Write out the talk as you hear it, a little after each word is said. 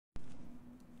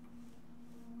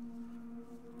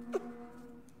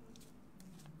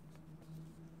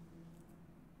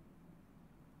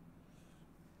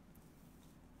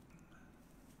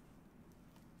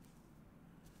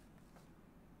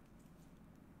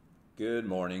Good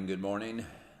morning, good morning.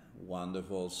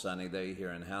 Wonderful sunny day here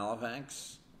in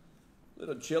Halifax. A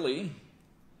little chilly,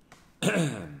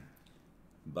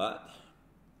 but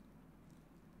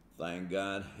thank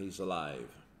God he's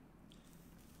alive.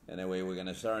 Anyway, we're going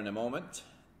to start in a moment,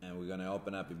 and we're going to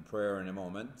open up in prayer in a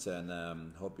moment,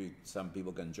 and hope some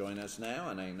people can join us now,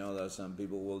 and I know that some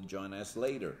people will join us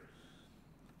later.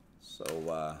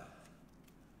 So,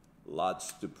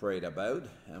 lots to pray about,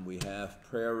 and we have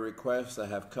prayer requests that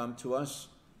have come to us,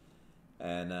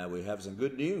 and we have some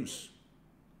good news.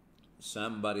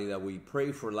 Somebody that we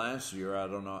prayed for last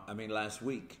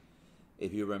week,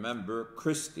 if you remember,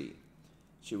 Christy.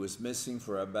 She was missing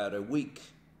for about a week,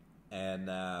 and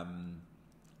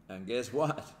guess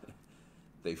what?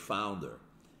 They found her.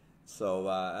 So,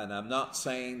 and I'm not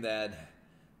saying that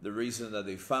the reason that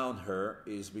they found her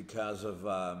is because of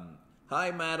hi,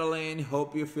 Madeline.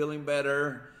 Hope you're feeling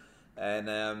better.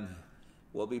 And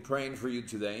we'll be praying for you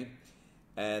today.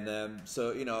 And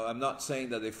so, I'm not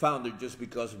saying that they found her just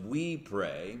because we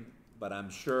pray, but I'm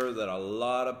sure that a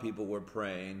lot of people were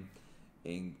praying,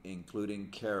 including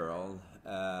Carol.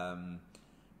 And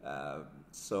that's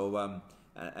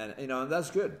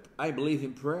good. I believe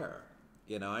in prayer.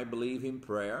 I believe in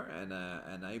prayer, and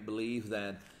I believe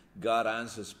that God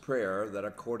answers prayer that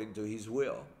according to His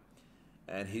will.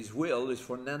 And His will is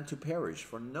for none to perish,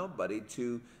 for nobody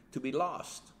to be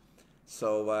lost.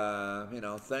 So,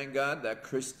 thank God that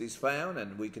Christy's found,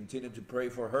 and we continue to pray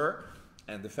for her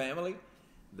and the family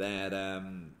that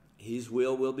His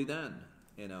will be done.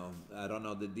 I don't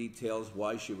know the details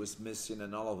why she was missing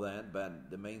and all of that,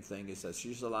 but the main thing is that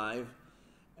she's alive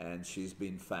and she's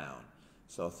been found.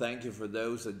 So thank you for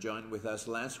those that joined with us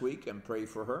last week and prayed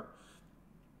for her.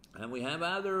 And we have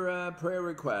other prayer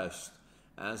requests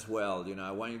as well.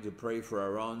 I want you to pray for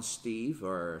our own Steve,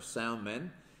 our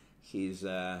soundman. He's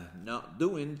not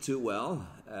doing too well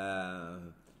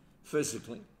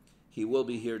physically. He will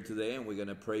be here today, and we're going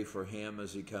to pray for him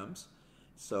as he comes.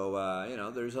 So,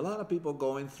 there's a lot of people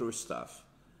going through stuff,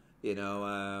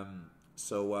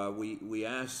 so we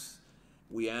ask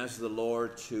the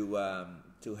Lord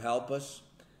to help us,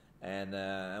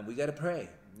 and we got to pray,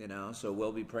 So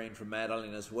we'll be praying for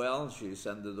Madeline as well. She's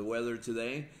under the weather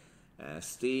today.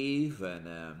 Steve,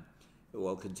 and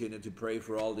we'll continue to pray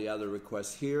for all the other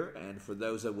requests here, and for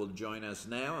those that will join us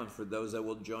now, and for those that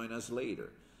will join us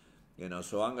later.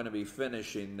 So I'm going to be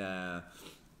finishing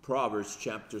Proverbs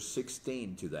chapter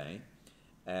 16 today,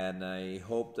 and I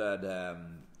hope that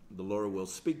the Lord will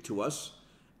speak to us.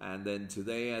 And then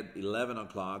today at 11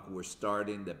 o'clock, we're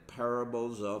starting the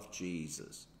parables of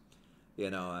Jesus.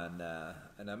 And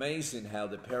amazing how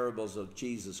the parables of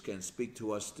Jesus can speak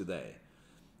to us today.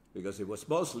 Because it was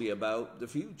mostly about the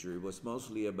future. It was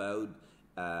mostly about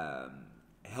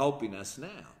helping us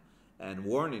now and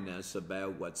warning us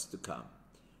about what's to come.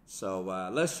 So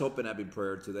let's open up in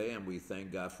prayer today, and we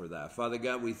thank God for that. Father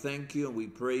God, we thank you and we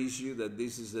praise you that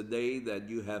this is the day that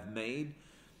you have made,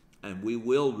 and we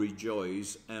will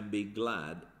rejoice and be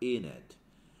glad in it.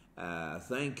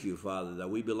 Thank you, Father, that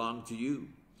we belong to you.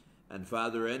 And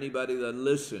Father, anybody that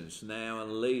listens now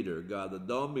and later, God, that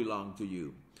don't belong to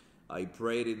you, I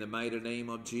prayed in the mighty name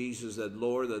of Jesus that,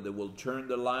 Lord, that they will turn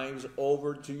their lives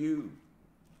over to you.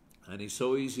 And it's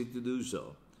so easy to do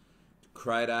so. To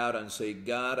cry out and say,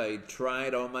 God, I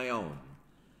tried on my own,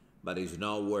 but it's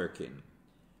not working.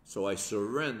 So I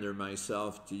surrender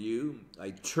myself to you. I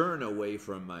turn away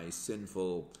from my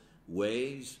sinful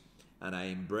ways, and I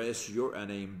embrace your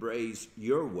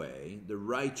way, the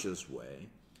righteous way,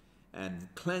 and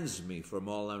cleanse me from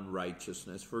all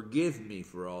unrighteousness. Forgive me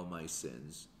for all my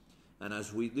sins. And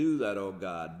as we do that, oh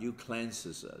God, you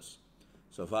cleanses us.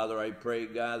 So, Father, I pray,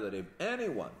 God, that if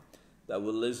anyone that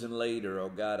will listen later, oh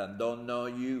God, and don't know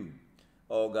you,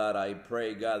 oh God, I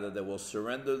pray, God, that they will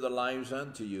surrender their lives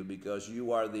unto you, because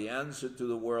you are the answer to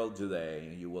the world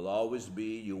today. You will always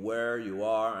be, you were, you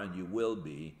are, and you will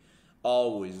be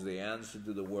always the answer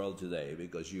to the world today,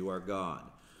 because you are God.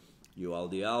 You are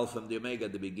the Alpha and the Omega,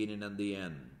 the beginning and the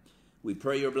end. We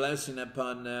pray your blessing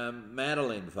upon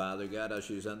Madeline, Father God, as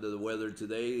she's under the weather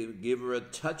today. Give her a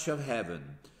touch of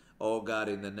heaven, oh God,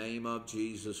 in the name of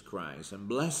Jesus Christ. And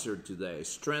bless her today.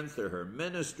 Strengthen her.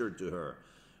 Minister to her.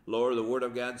 Lord, the Word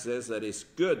of God says that it's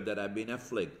good that I've been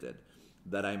afflicted,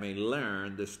 that I may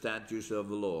learn the statutes of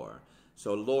the Lord.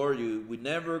 So, Lord, we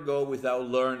never go without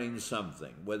learning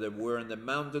something. Whether we're in the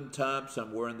mountaintops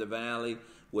and we're in the valley,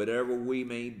 whatever we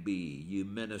may be, you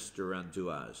minister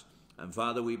unto us. And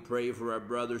Father, we pray for our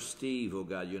brother Steve, oh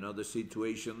God. You know the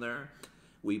situation there.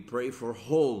 We pray for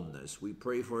wholeness. We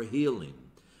pray for healing.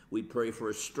 We pray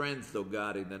for strength, oh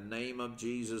God, in the name of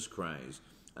Jesus Christ.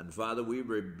 And Father, we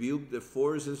rebuke the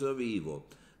forces of evil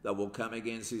that will come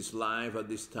against his life at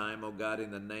this time, oh God,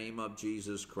 in the name of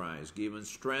Jesus Christ. Give him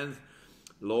strength.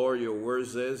 Lord, your word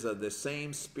says that the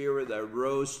same Spirit that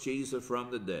rose Jesus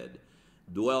from the dead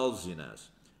dwells in us.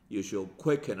 You shall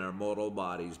quicken our mortal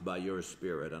bodies by your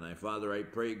Spirit. And Father, I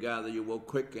pray, God, that you will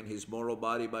quicken his mortal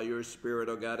body by your Spirit,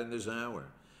 oh God, in this hour.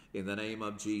 In the name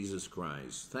of Jesus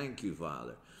Christ. Thank you,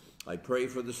 Father. I pray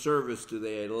for the service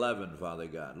today at 11, Father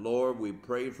God. Lord, we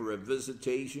pray for a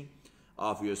visitation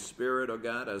of your Spirit, oh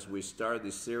God, as we start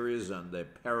this series on the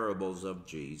parables of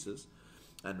Jesus.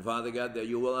 And Father God, that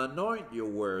you will anoint your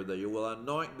word, that you will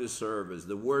anoint the service,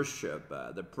 the worship,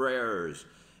 the prayers,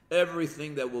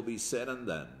 everything that will be said and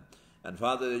done. And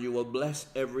Father, that you will bless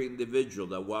every individual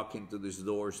that walk into these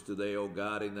doors today, oh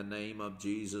God, in the name of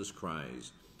Jesus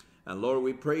Christ. And Lord,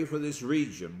 we pray for this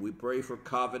region. We pray for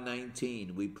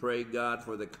COVID-19. We pray, God,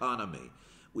 for the economy.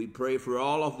 We pray for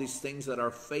all of these things that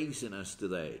are facing us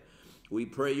today. We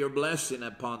pray your blessing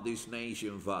upon this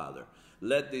nation, Father.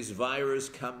 Let this virus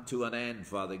come to an end,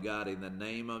 Father God, in the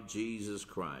name of Jesus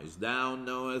Christ. Thou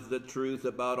knowest the truth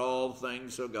about all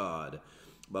things, O God.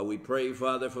 But we pray,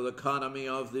 Father, for the economy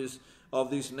of this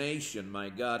nation, my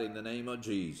God, in the name of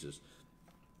Jesus.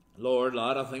 Lord, a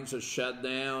lot of things are shut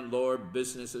down. Lord,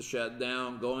 business is shut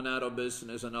down, going out of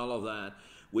business and all of that.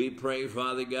 We pray,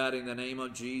 Father God, in the name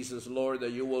of Jesus, Lord,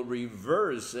 that you will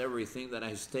reverse everything that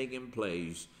has taken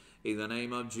place in the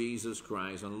name of Jesus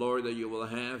Christ. And Lord, that you will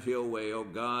have your way, oh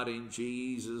God, in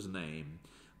Jesus' name.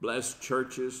 Bless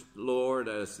churches, Lord,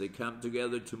 as they come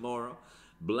together tomorrow.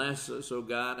 Bless us, oh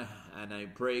God, and I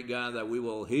pray, God, that we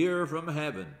will hear from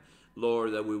heaven,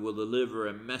 Lord, that we will deliver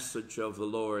a message of the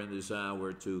Lord in this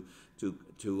hour to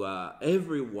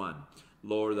everyone,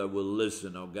 Lord, that will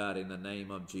listen, oh God, in the name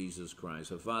of Jesus Christ.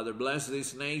 So, Father, bless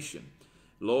this nation.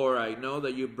 Lord, I know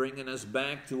that you're bringing us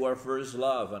back to our first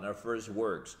love and our first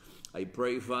works. I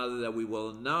pray, Father, that we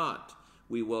will not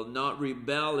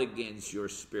rebel against your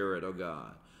Spirit, oh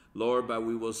God. Lord, but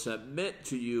we will submit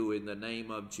to you in the name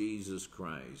of Jesus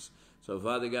Christ. So,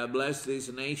 Father God, bless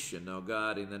this nation, oh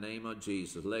God, in the name of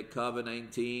Jesus. Let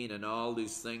COVID-19 and all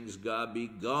these things, God, be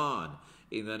gone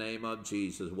in the name of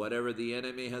Jesus. Whatever the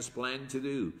enemy has planned to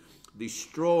do,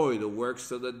 destroy the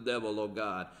works of the devil, oh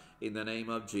God, in the name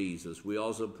of Jesus. We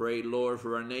also pray, Lord,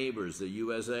 for our neighbors, the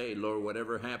USA. Lord,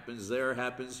 whatever happens there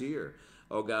happens here.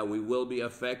 Oh God, we will be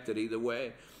affected either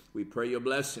way. We pray your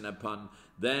blessing upon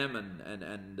them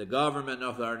and the government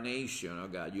of our nation, oh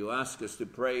God. You ask us to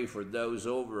pray for those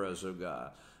over us, oh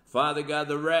God. Father God,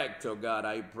 direct, oh God,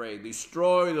 I pray.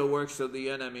 Destroy the works of the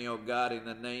enemy, oh God, in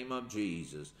the name of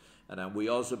Jesus. And we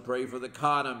also pray for the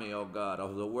economy, oh God,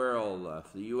 of the world,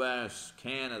 of the U.S.,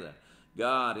 Canada.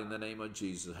 God, in the name of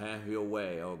Jesus, have your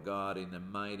way, oh God, in the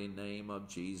mighty name of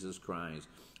Jesus Christ.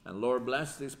 And Lord,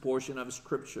 bless this portion of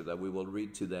Scripture that we will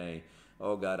read today,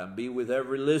 oh God, and be with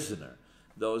every listener.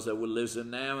 Those that will listen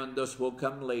now and those will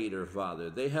come later, Father.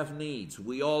 They have needs.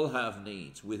 We all have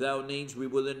needs. Without needs, we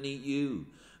wouldn't need you.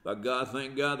 But God,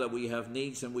 thank God that we have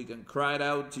needs and we can cry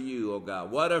out to you, oh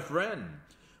God. What a friend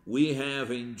we have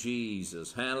in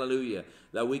Jesus. Hallelujah.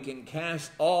 That we can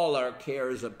cast all our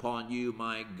cares upon you,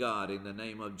 my God, in the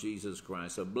name of Jesus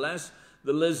Christ. So bless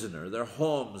the listener, their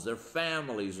homes, their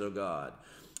families, oh God.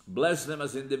 Bless them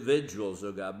as individuals,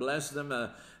 oh God. Bless them,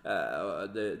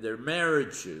 their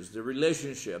marriages, their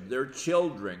relationship, their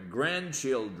children,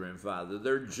 grandchildren, Father,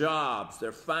 their jobs,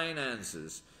 their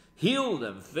finances. Heal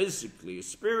them physically,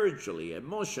 spiritually,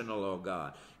 emotional, oh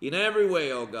God. In every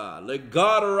way, oh God. Let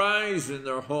God arise in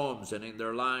their homes and in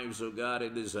their lives, oh God,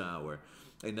 in this hour.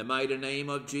 In the mighty name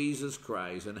of Jesus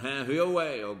Christ. And have your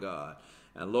way, oh God.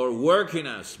 And Lord, work in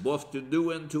us, both to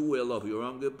do and to will of your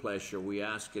own good pleasure. We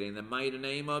ask it in the mighty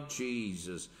name of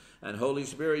Jesus. And Holy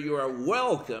Spirit, you are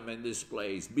welcome in this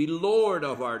place. Be Lord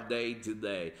of our day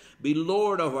today. Be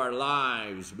Lord of our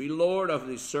lives. Be Lord of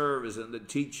the service and the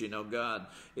teaching, oh God,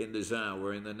 in this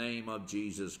hour, in the name of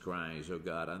Jesus Christ, oh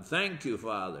God. And thank you,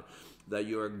 Father, that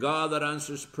you are God that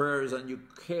answers prayers and you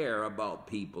care about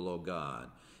people, oh God.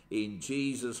 In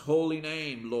Jesus' holy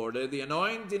name, Lord, let the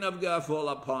anointing of God fall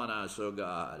upon us, oh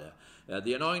God.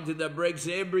 The anointing that breaks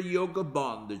every yoke of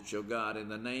bondage, oh God, in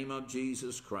the name of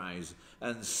Jesus Christ,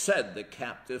 and set the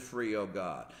captive free, oh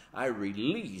God. I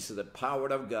release the power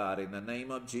of God in the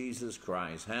name of Jesus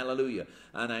Christ. Hallelujah.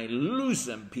 And I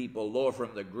loosen people, Lord,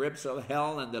 from the grips of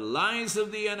hell and the lies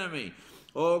of the enemy.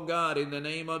 Oh God, in the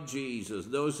name of Jesus,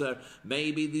 those that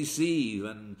may be deceived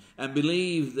and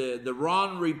believe the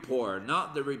wrong report,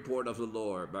 not the report of the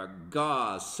Lord, but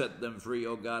God set them free.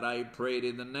 Oh God, I prayed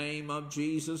in the name of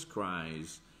Jesus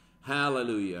Christ.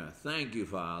 Hallelujah. Thank you,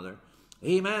 Father.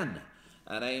 Amen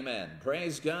and amen.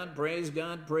 Praise God, praise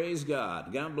God, praise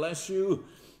God. God bless you.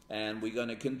 And we're going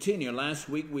to continue. Last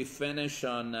week we finished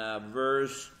on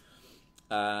verse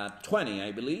 20,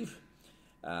 I believe.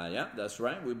 Yeah, that's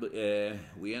right.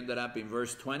 We ended up in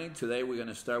verse 20. Today we're going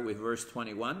to start with verse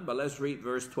 21. But let's read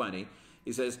verse 20.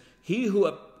 It says, he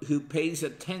who pays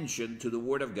attention to the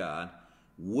word of God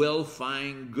will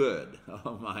find good.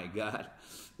 Oh my God.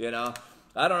 You know,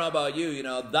 I don't know about you, you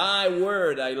know, thy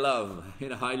word I love. You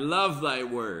know, I love thy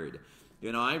word.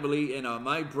 You know, I believe, you know,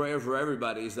 my prayer for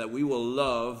everybody is that we will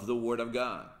love the word of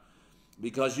God.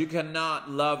 Because you cannot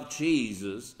love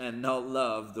Jesus and not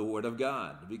love the word of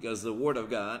God. Because the word of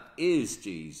God is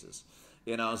Jesus.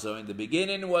 You know, so in the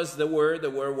beginning was the word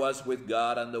was with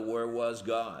God, and the word was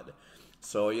God.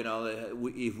 So, you know,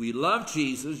 if we love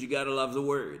Jesus, you got to love the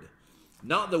word.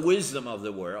 Not the wisdom of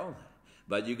the world,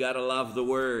 but you got to love the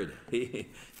word. He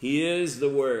is the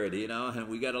word, you know, and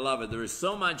we got to love it. There is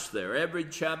so much there. Every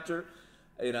chapter,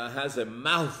 you know, has a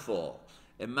mouthful.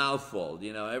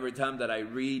 You know, every time that I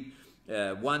read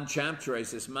one chapter, I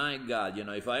says, my God, you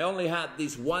know, if I only had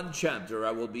this one chapter,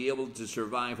 I will be able to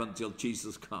survive until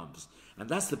Jesus comes. And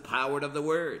that's the power of the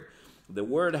word. The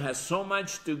word has so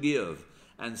much to give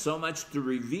and so much to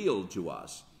reveal to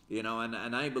us, you know,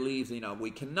 and I believe, you know,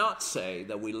 we cannot say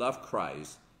that we love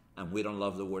Christ and we don't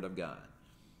love the word of God.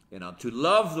 You know, to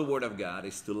love the word of God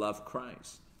is to love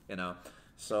Christ, you know.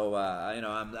 So, you know,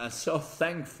 I'm so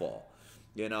thankful,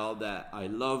 you know, that I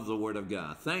love the word of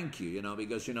God. Thank you, you know,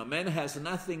 because, you know, man has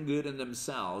nothing good in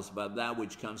themselves but that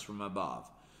which comes from above.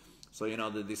 So, you know,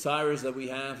 the desires that we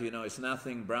have, you know, it's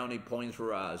nothing brownie points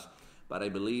for us. But I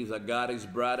believe that God has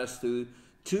brought us through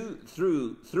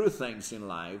things in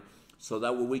life so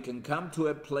that we can come to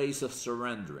a place of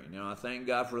surrendering. You know, I thank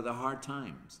God for the hard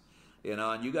times. You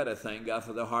know, and you got to thank God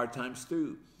for the hard times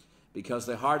too. Because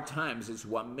the hard times is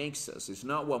what makes us. It's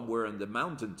not when we're on the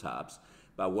mountaintops,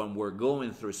 but when we're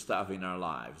going through stuff in our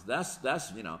lives.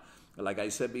 That's you know, like I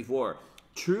said before,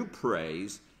 true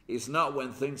praise is not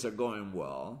when things are going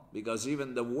well, because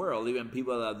even the world, even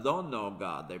people that don't know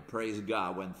God, they praise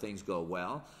God when things go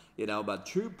well, you know, but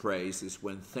true praise is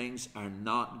when things are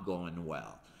not going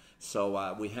well.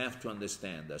 So we have to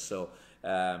understand that. So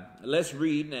let's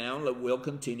read now. We'll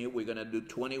continue. We're going to do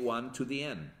 21 to the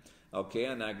end. Okay,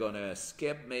 and I'm going to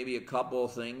skip maybe a couple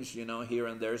of things, you know, here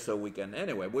and there so we can,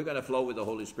 anyway, we're going to flow with the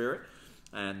Holy Spirit.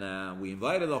 And we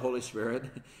invited the Holy Spirit,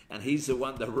 and he's the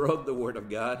one that wrote the Word of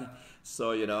God.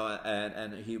 So, you know,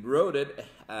 and he wrote it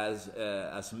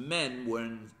as men were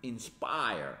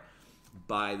inspired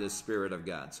by the Spirit of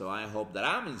God. So I hope that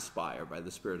I'm inspired by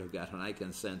the Spirit of God, and I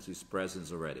can sense his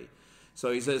presence already.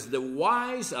 So he says, the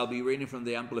wise, I'll be reading from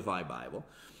the Amplified Bible,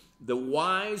 the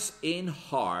wise in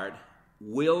heart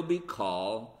will be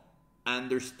called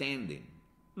understanding.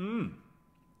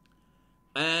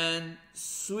 And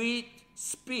sweet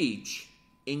speech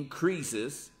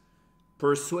increases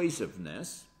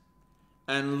persuasiveness,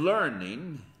 and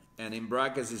learning, and in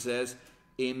brackets it says,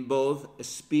 in both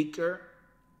speaker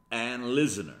and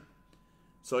listener.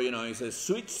 So, you know, he says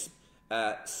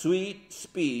sweet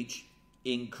speech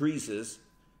increases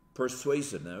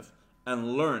persuasiveness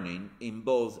and learning in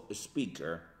both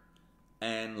speaker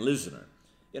and listener.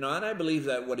 You know, and I believe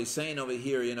that what he's saying over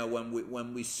here, you know,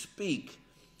 when we speak,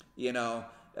 you know,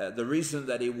 the reason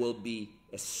that it will be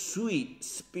a sweet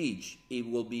speech, it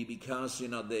will be because, you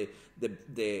know, the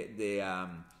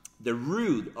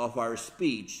root of our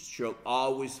speech should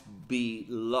always be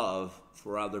love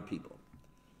for other people.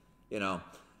 You know,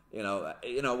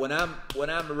 when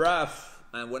I'm rough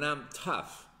and when I'm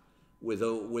tough with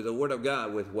the Word of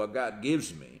God, with what God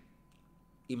gives me,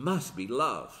 it must be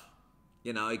love.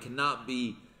 You know, it cannot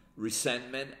be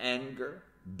resentment, anger,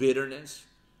 bitterness,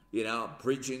 you know,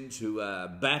 preaching to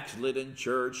a backslidden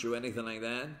church or anything like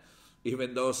that,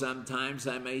 even though sometimes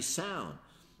I may sound,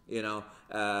 you know,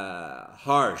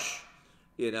 harsh,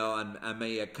 you know, and I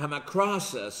may come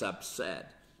across as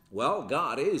upset. Well,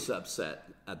 God is upset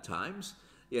at times.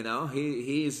 You know,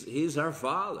 He's our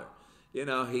Father. You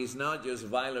know, He's not just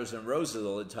violets and roses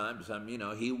all the time. You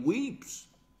know, He weeps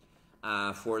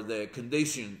for the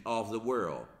condition of the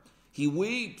world. He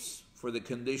weeps for the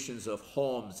conditions of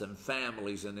homes and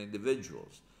families and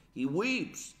individuals. He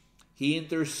weeps. He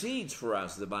intercedes for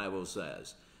us, the Bible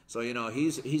says. So, you know,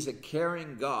 He's a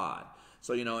caring God.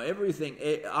 So, you know, everything,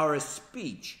 our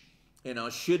speech, you know,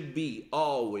 should be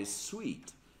always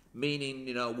sweet. Meaning,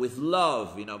 you know, with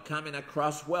love, you know, coming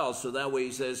across well. So that way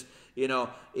he says, you know,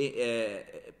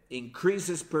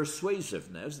 increases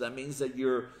persuasiveness. That means that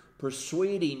you're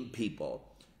persuading people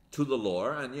to the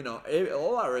Lord. And, you know,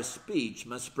 all our speech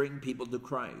must bring people to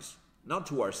Christ, not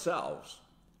to ourselves.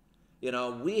 You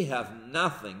know, we have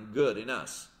nothing good in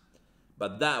us,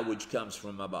 but that which comes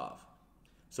from above.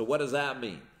 So what does that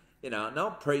mean? You know,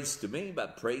 not praise to me,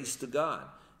 but praise to God.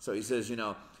 So he says, you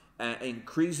know,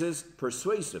 increases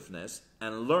persuasiveness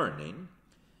and learning.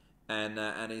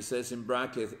 And he says in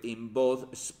brackets, in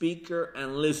both speaker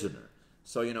and listener.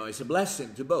 So, you know, it's a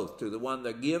blessing to both, to the one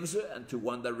that gives it and to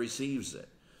one that receives it.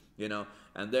 You know,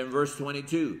 and then verse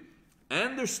 22,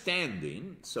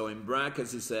 understanding. So in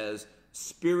brackets it says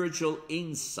spiritual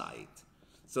insight.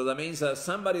 So that means that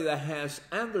somebody that has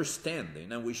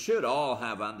understanding, and we should all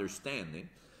have understanding,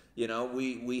 you know,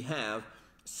 we have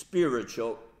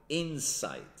spiritual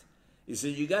insight. You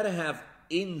see, you got to have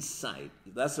insight.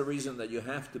 That's the reason that you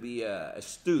have to be a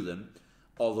student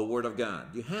of the Word of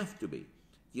God. You have to be.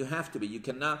 You have to be. You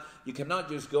cannot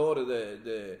just go to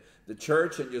the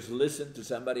church and just listen to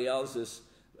somebody else's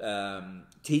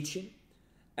teaching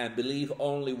and believe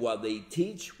only what they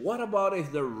teach. What about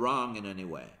if they're wrong in any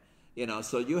way? You know,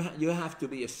 so you have to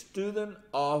be a student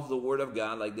of the Word of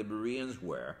God like the Bereans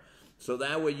were. So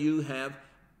that way you have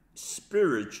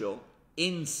spiritual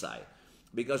insight.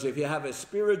 Because if you have a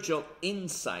spiritual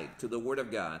insight to the Word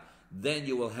of God, then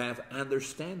you will have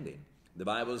understanding. The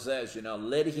Bible says, you know,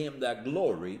 let him that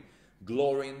glory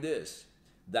in this,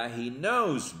 that he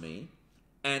knows me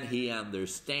and he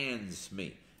understands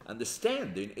me.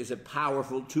 Understanding is a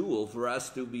powerful tool for us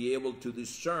to be able to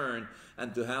discern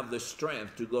and to have the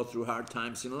strength to go through hard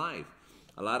times in life.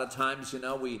 A lot of times, you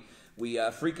know, we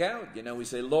freak out. You know, we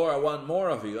say, Lord, I want more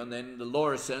of you. And then the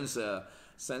Lord sends a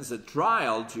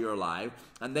trial to your life.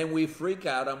 And then we freak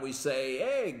out and we say,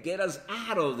 hey, get us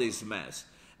out of this mess.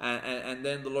 And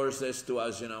then the Lord says to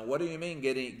us, you know, what do you mean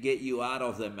get you out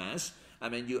of the mess? I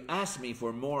mean, you asked me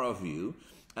for more of you.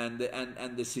 And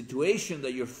the situation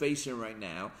that you're facing right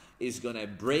now is going to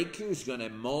break you, it's going to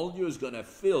mold you, it's going to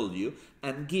fill you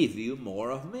and give you more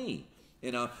of me.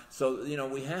 You know, so, you know,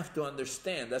 we have to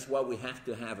understand. That's why we have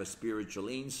to have a spiritual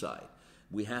insight.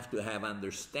 We have to have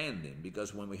understanding,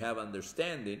 because when we have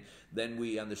understanding, then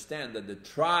we understand that the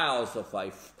trials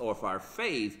of our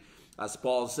faith, as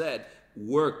Paul said,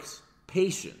 works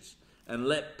patience. And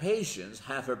let patience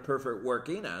have a perfect work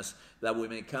in us, that we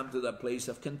may come to the place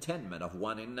of contentment, of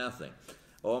wanting nothing.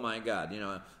 Oh my God, you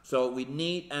know. So we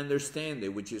need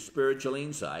understanding, which is spiritual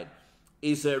insight,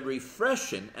 is a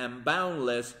refreshing and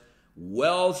boundless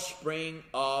wellspring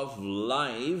of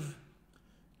life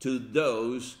to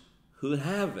those who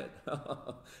have it.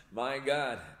 My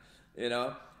God, you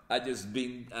know, I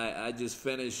just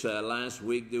finished last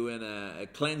week doing a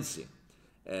cleansing.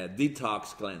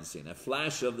 Detox cleansing, a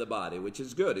flash of the body, which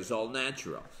is good. It's all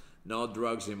natural. No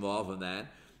drugs involved in that.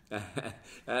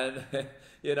 And,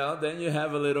 you know, then you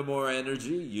have a little more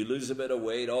energy. You lose a bit of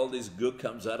weight. All this good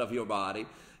comes out of your body,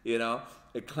 you know,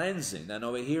 a cleansing. And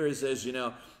over here it says, you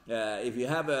know, if you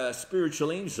have a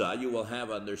spiritual insight, you will have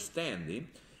understanding.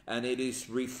 And it is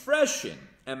refreshing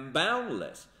and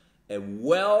boundless, a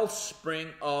wellspring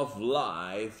of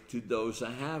life to those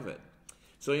that have it.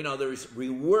 So, you know, there is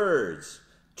rewards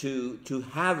to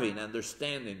having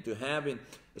understanding, to having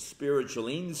a spiritual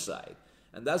insight.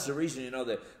 And that's the reason, you know,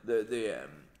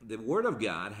 the Word of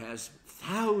God has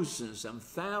thousands and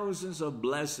thousands of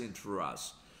blessings for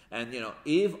us. And, you know,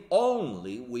 if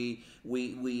only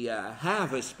we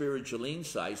have a spiritual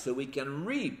insight so we can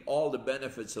reap all the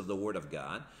benefits of the Word of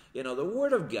God. You know, the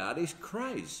Word of God is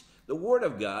Christ. The Word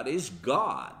of God is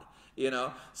God. You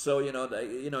know, so, you know,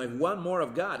 if one more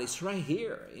of God, it's right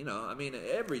here. You know, I mean,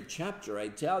 every chapter, I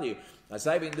tell you, as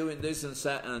I've been doing this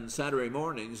on Saturday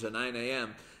mornings at 9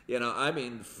 a.m., you know, I've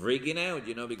been freaking out,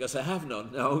 you know, because I have no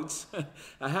notes.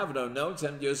 I have no notes.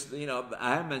 I'm just, you know,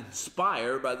 I'm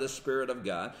inspired by the Spirit of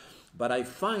God. But I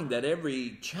find that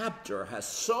every chapter has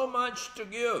so much to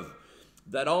give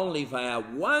that only if I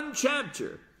have one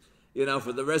chapter, you know,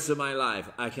 for the rest of my life,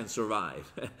 I can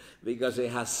survive because it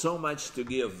has so much to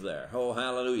give there. Oh,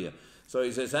 hallelujah. So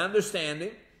he says,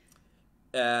 understanding,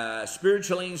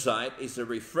 spiritual insight is a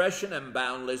refreshing and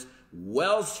boundless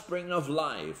wellspring of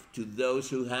life to those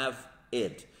who have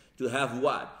it. To have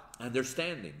what?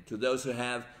 Understanding. To those who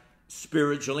have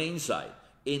spiritual insight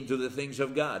into the things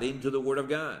of God, into the Word of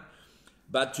God.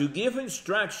 But to give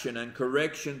instruction and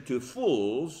correction to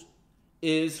fools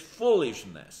is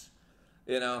foolishness.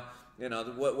 You know,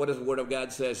 what does the Word of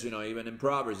God says, you know, even in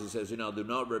Proverbs, it says, you know, do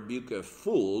not rebuke a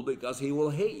fool because he will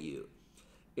hate you.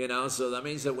 You know, so that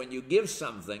means that when you give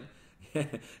something,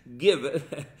 give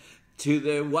it to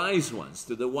the wise ones,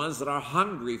 to the ones that are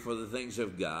hungry for the things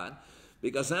of God.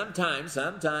 Because sometimes,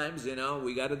 you know,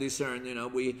 we got to discern, you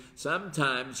know,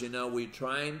 sometimes, you know, we're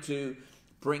trying to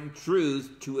bring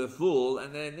truth to a fool,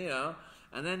 and then, you know,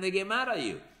 and then they get mad at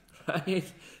you. right?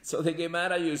 So they get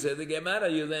mad at you. So they get mad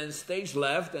at you, then stage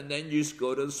left, and then you just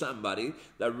go to somebody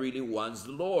that really wants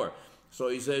the Lord. So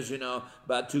he says, you know,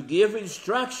 but to give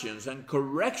instructions and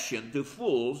correction to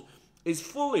fools is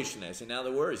foolishness. In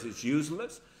other words, it's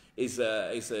useless. It's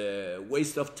a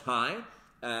waste of time.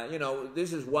 You know,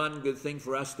 this is one good thing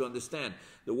for us to understand.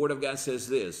 The Word of God says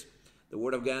this. The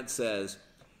Word of God says,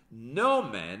 no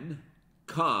man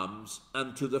comes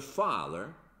unto the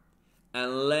Father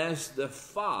unless the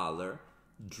Father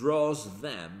draws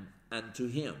them unto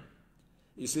him.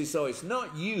 You see, so it's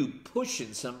not you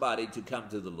pushing somebody to come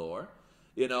to the Lord.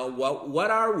 You know, what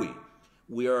are we?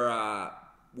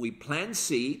 We plant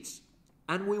seeds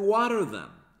and we water them.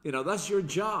 You know, that's your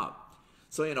job.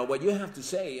 So, you know, what you have to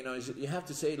say, you know, is you have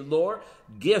to say, Lord,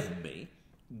 give me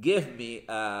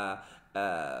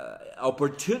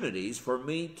opportunities for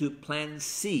me to plant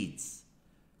seeds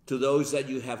to those that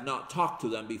you have not talked to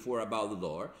them before about the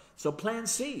Lord. So plant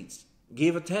seeds.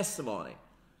 Give a testimony.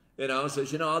 You know,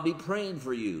 says, you know, I'll be praying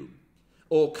for you.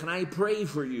 Or can I pray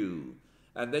for you?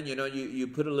 And then, you know, you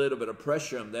put a little bit of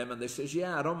pressure on them, and they says,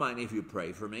 yeah, I don't mind if you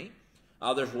pray for me.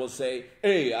 Others will say,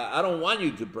 hey, I don't want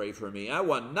you to pray for me. I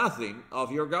want nothing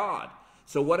of your God.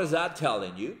 So what is that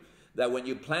telling you? That when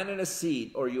you planted a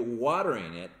seed or you're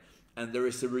watering it and there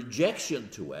is a rejection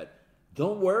to it,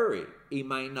 don't worry. It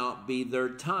might not be their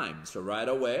time. So right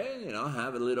away, you know,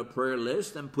 have a little prayer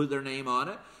list and put their name on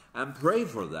it and pray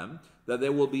for them that they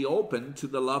will be open to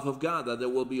the love of God, that they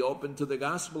will be open to the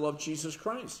gospel of Jesus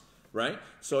Christ. Right?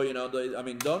 So, you know,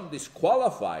 don't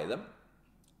disqualify them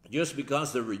just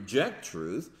because they reject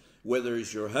truth, whether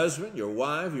it's your husband, your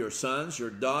wife, your sons, your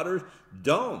daughters.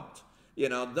 Don't. You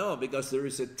know, no, because there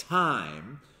is a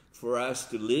time for us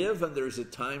to live and there is a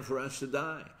time for us to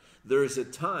die. There is a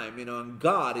time, you know, and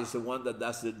God is the one that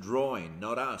does the drawing,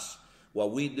 not us.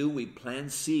 What we do, we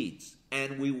plant seeds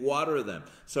and we water them.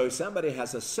 So if somebody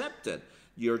has accepted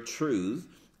your truth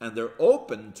and they're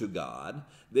open to God,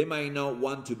 they might not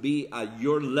want to be at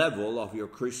your level of your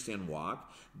Christian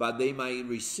walk, but they might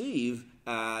receive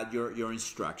your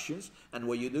instructions. And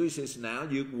what you do is now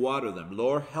you water them.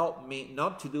 Lord, help me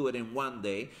not to do it in one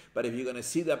day, but if you're going to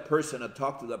see that person or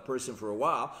talk to that person for a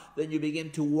while, then you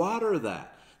begin to water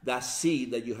that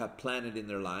seed that you have planted in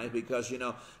their life, because, you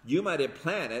know, you might have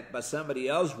planted, but somebody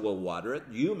else will water it.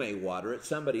 You may water it.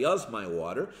 Somebody else might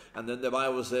water. And then the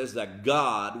Bible says that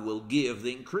God will give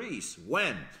the increase.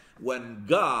 When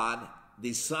God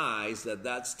decides that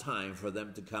that's time for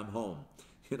them to come home.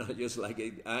 You know, just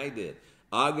like I did.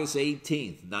 August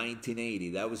 18th,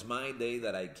 1980. That was my day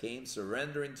that I came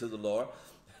surrendering to the Lord.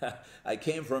 I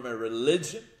came from a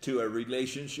religion to a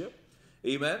relationship.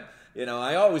 Amen. You know,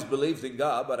 I always believed in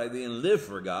God, but I didn't live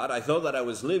for God. I thought that I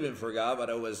was living for God, but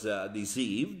I was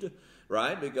deceived,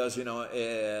 right? Because, you know,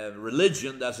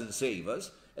 religion doesn't save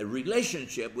us. A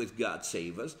relationship with God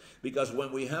saves us, because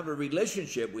when we have a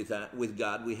relationship with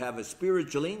God, we have a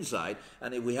spiritual insight,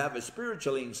 and if we have a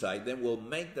spiritual insight, then we'll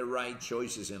make the right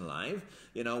choices in life.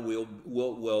 You know,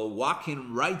 we'll walk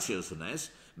in righteousness,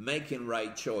 making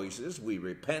right choices. We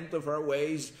repent of our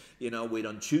ways. You know, we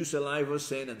don't choose a life of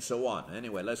sin, and so on.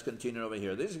 Anyway, let's continue over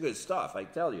here. This is good stuff, I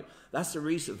tell you. That's the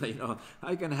reason that, you know,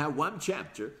 I can have one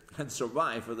chapter and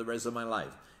survive for the rest of my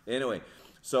life. Anyway.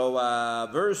 So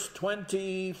verse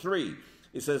 23,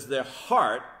 it says, the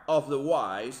heart of the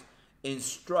wise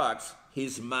instructs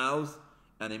his mouth,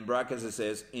 and in brackets it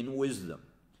says, in wisdom,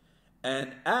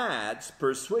 and adds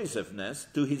persuasiveness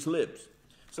to his lips.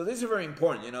 So this is very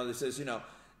important. You know, this says, you know,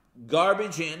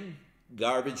 garbage in,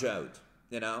 garbage out,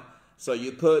 you know. So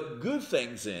you put good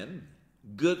things in,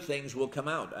 good things will come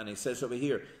out. And it says over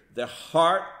here, the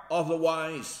heart of the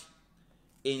wise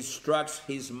instructs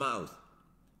his mouth.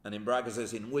 And in brackets it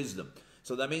says in wisdom.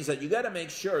 So that means that you got to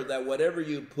make sure that whatever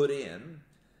you put in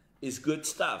is good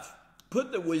stuff.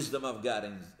 Put the wisdom of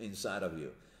God inside of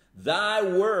you. Thy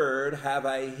word have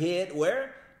I hid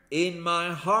where? In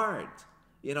my heart.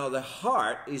 You know, the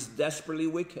heart is desperately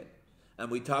wicked.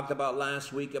 And we talked about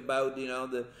last week about, you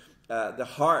know, the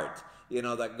heart. You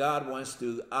know, that God wants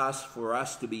to ask for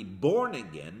us to be born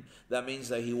again. That means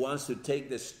that he wants to take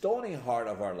the stony heart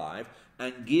of our life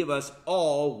and give us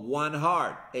all one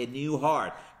heart, a new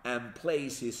heart, and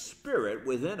place his spirit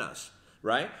within us,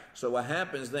 right? So what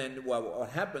happens then, what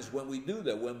happens when we do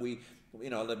that, when we, you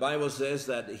know, the Bible says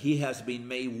that he has been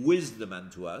made wisdom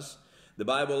unto us. The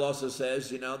Bible also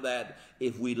says, you know, that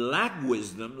if we lack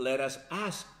wisdom, let us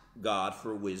ask God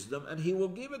for wisdom, and he will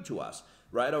give it to us.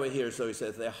 Right over here, so he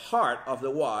says, the heart of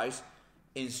the wise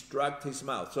instruct his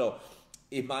mouth. So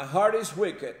if my heart is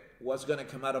wicked, what's going to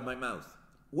come out of my mouth?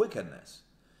 Wickedness.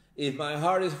 If my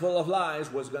heart is full of lies,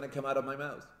 what's going to come out of my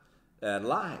mouth?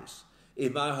 Lies.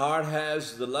 If my heart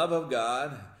has the love of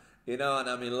God, and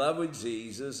I'm in love with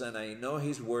Jesus, and I know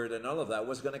His Word and all of that,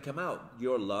 what's going to come out?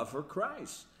 Your love for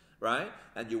Christ, right?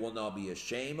 And you will not be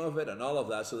ashamed of it and all of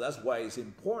that. So that's why it's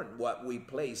important what we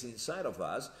place inside of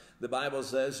us. The Bible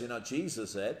says,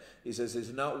 Jesus said, He says, it's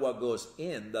not what goes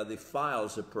in that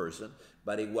defiles a person,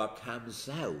 but it's what comes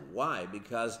out. Why?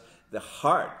 Because the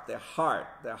heart,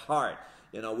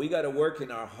 we got to work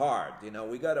in our heart.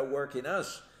 We got to work in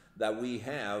us that we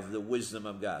have the wisdom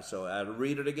of God. So I'll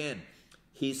read it again.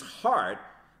 His heart,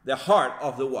 the heart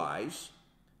of the wise,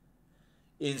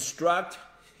 instruct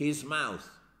his mouth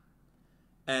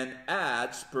and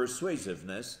adds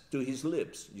persuasiveness to his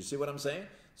lips. You see what I'm saying?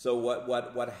 So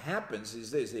what happens is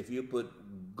this: if you put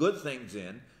good things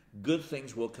in, good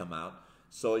things will come out.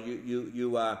 So you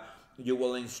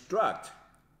will instruct.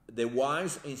 The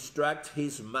wise instruct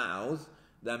his mouth.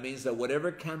 That means that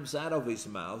whatever comes out of his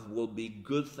mouth will be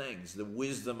good things, the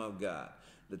wisdom of God,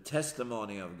 the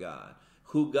testimony of God,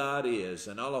 who God is,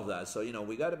 and all of that. So,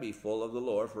 we got to be full of the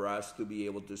Lord for us to be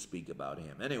able to speak about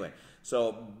Him. Anyway,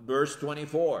 so verse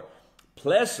 24,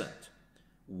 pleasant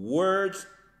words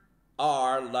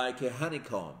are like a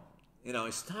honeycomb.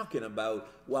 It's talking about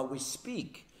what we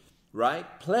speak,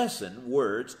 right? Pleasant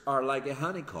words are like a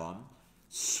honeycomb,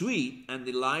 sweet and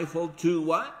delightful to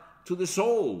what? To the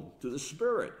soul, to the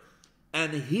spirit,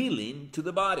 and healing to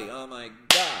the body. Oh my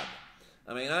God.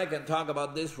 I can talk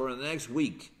about this for the next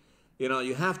week.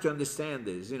 You have to understand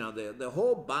this. The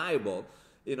whole Bible,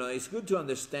 it's good to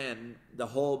understand the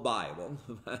whole Bible,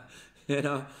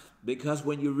 because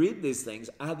when you read these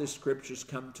things, other scriptures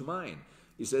come to mind.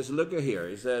 He says, look at here.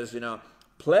 He says,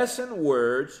 pleasant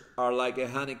words are like a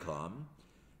honeycomb,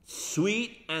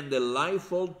 sweet and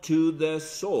delightful to the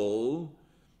soul,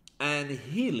 and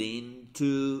healing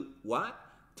to what?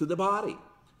 To the body.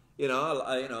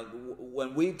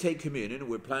 When we take communion,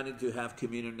 we're planning to have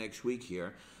communion next week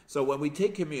here. So when we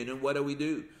take communion, what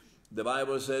do? The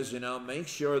Bible says, make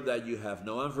sure that you have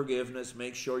no unforgiveness.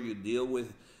 Make sure you deal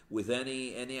with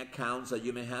any accounts that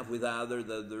you may have with others,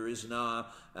 that there is no,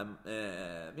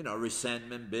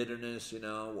 resentment, bitterness,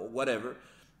 whatever.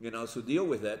 So deal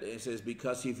with it. It says,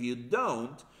 because if you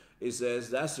don't, it says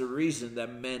that's the reason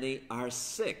that many are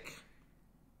sick.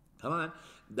 Come on.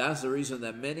 That's the reason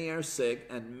that many are sick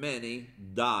and many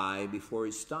die before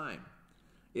it's time.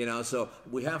 So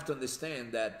we have to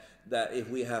understand that if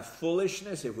we have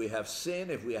foolishness, if we have sin,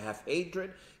 if we have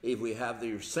hatred, if we have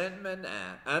the resentment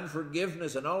and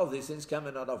unforgiveness and all of these things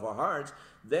coming out of our hearts,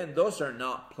 then those are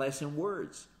not pleasant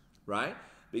words, right?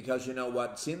 Because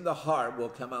what's in the heart will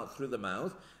come out through the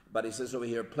mouth. But it says over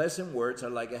here, pleasant words are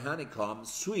like a honeycomb,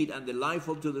 sweet and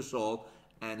delightful to the soul,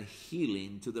 and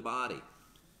healing to the body.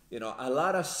 A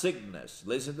lot of sickness,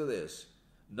 listen to this,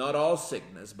 not all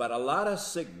sickness, but a lot of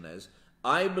sickness,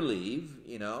 I believe,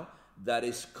 that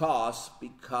is caused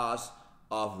because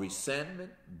of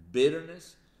resentment,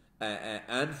 bitterness,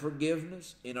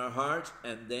 unforgiveness in our hearts,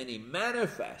 and then it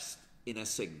manifests in a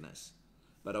sickness.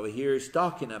 But over here it's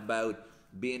talking about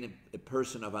being a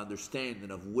person of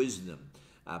understanding, of wisdom,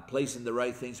 placing the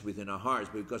right things within our hearts,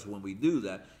 because when we do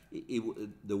that,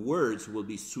 the words will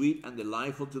be sweet and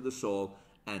delightful to the soul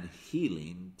and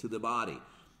healing to the body.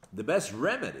 The best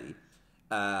remedy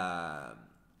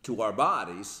to our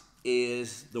bodies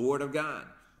is the Word of God.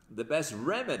 The best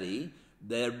remedy,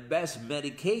 the best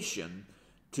medication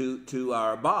to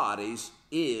our bodies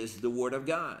is the Word of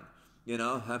God.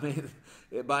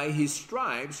 By His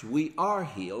stripes we are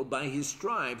healed. By His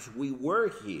stripes we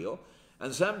were healed.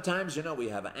 And sometimes, we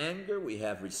have anger, we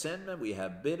have resentment, we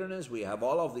have bitterness, we have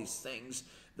all of these things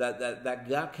that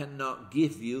God cannot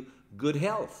give you good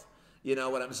health. You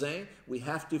know what I'm saying? We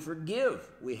have to forgive.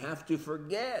 We have to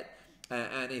forget.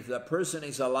 And if the person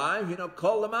is alive,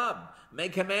 call them up.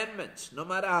 Make amendments. No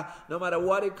matter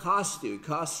what it costs you. It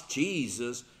costs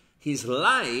Jesus His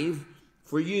life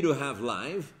for you to have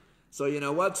life. So,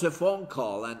 what's a phone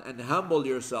call? And humble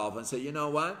yourself and say, you know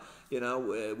what?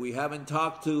 We haven't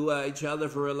talked to each other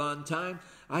for a long time.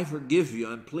 I forgive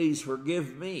you, and please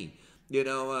forgive me.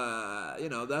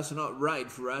 That's not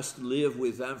right for us to live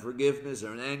with unforgiveness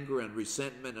and anger and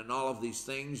resentment and all of these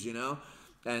things,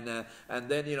 And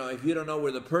then, if you don't know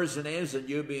where the person is and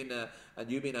you've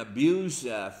been abused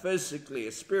physically,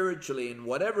 spiritually, in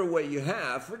whatever way you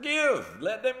have, forgive.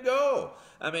 Let them go.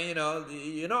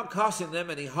 You're not causing them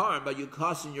any harm, but you're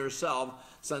causing yourself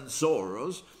some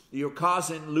sorrows. You're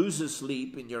causing losing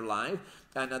sleep in your life,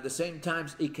 and at the same time,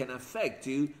 it can affect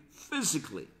you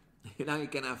physically.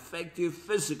 It can affect you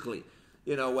physically.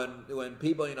 When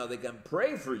people, they can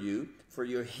pray for you for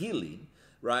your healing,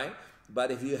 right? But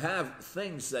if you have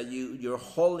things that you're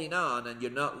holding on and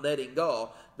you're not letting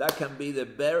go, that can be the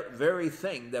very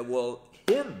thing that will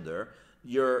hinder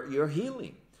your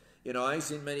healing. You know, I've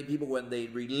seen many people when they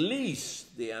release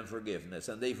the unforgiveness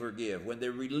and they forgive, when they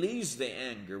release the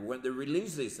anger, when they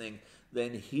release these things,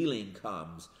 then healing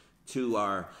comes to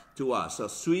us. So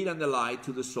sweet and delight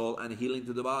to the soul and healing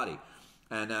to the body.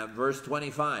 And verse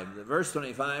 25. Verse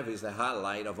 25 is the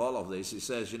highlight of all of this. It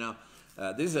says, you know,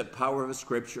 this is a power of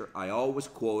Scripture. I always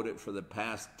quote it for the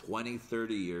past 20,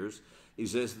 30 years. It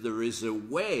says, there is a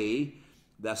way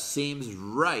that seems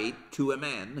right to a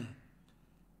man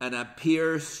and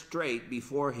appears straight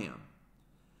before him.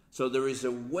 So there is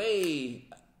a way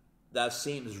that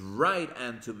seems right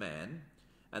unto man.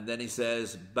 And then he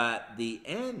says, but the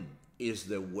end is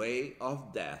the way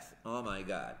of death. Oh my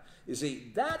God. You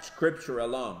see, that scripture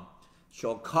alone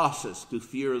shall cause us to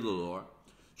fear the Lord,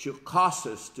 shall cause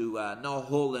us to not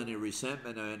hold any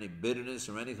resentment or any bitterness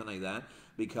or anything like that,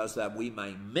 because that we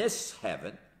might miss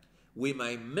heaven, we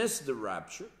might miss the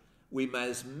rapture, we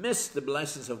might miss the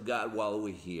blessings of God while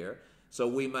we're here. So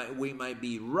we might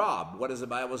be robbed. What does the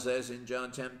Bible says in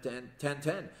John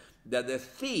 10:10? That the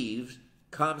thief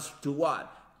comes to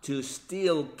what? To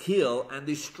steal, kill, and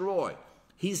destroy.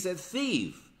 He's a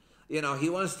thief. You know, he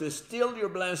wants to steal your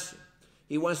blessing.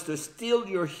 He wants to steal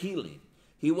your healing.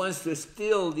 He wants to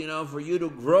steal, you know, for you to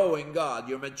grow in God,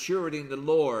 your maturity in the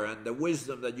Lord and the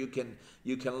wisdom that you can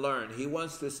learn. He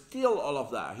wants to steal all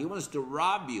of that. He wants to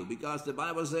rob you, because the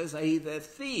Bible says that he's a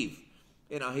thief.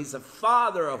 You know, he's a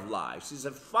father of lies. He's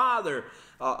a father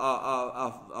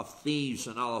of thieves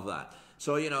and all of that.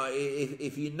 So, you know,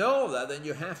 if you know that, then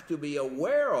you have to be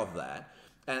aware of that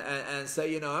and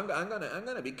say, you know, I'm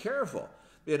gonna be careful.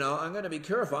 You know, I'm going to be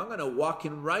careful. I'm going to walk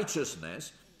in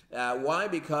righteousness. Why?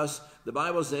 Because the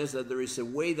Bible says that there is a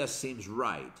way that seems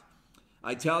right.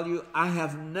 I tell you, I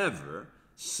have never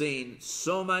seen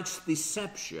so much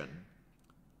deception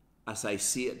as I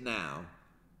see it now.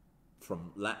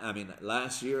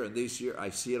 Last year and this year,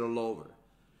 I see it all over.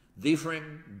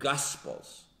 Different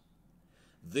gospels,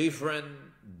 different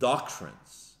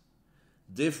doctrines,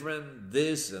 different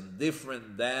this and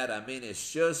different that. I mean,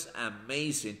 it's just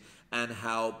amazing. And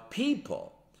how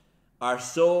people are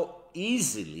so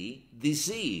easily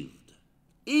deceived.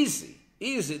 Easy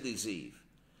deceived.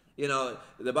 You know,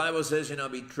 the Bible says, you know,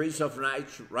 be trees of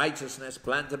righteousness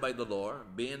planted by the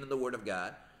Lord, being in the Word of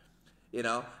God. You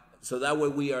know, so that way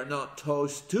we are not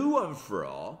tossed to and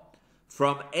fro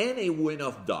from any wind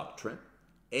of doctrine.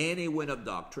 Any wind of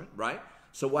doctrine, right?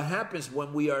 So what happens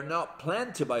when we are not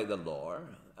planted by the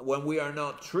Lord, when we are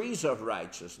not trees of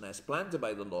righteousness planted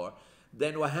by the Lord,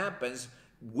 then what happens,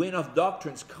 wind of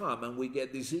doctrines come and we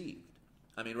get deceived.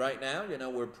 I mean, right now, you know,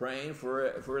 we're praying for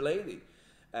a lady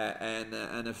and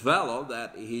a fellow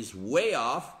that he's way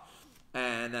off,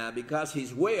 and because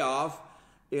he's way off,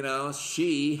 you know,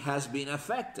 she has been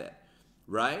affected,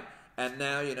 right? And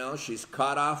now, you know, she's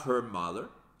cut off her mother,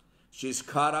 she's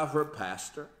cut off her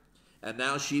pastor, and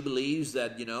now she believes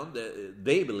that, you know,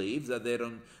 they believe that they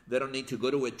don't need to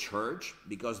go to a church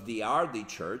because they are the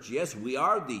church. Yes, we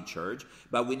are the church,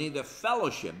 but we need a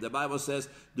fellowship. The Bible says,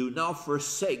 do not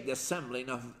forsake the assembling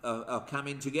of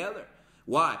coming together.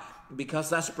 Why? Because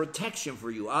that's protection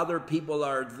for you. Other people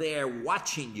are there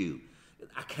watching you.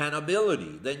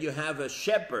 Accountability. Then you have a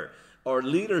shepherd or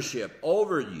leadership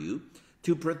over you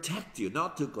to protect you,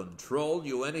 not to control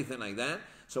you, anything like that.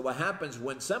 So what happens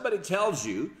when somebody tells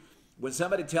you,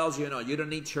 you know, you don't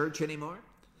need church anymore.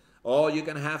 Oh, you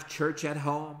can have church at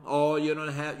home. Oh, you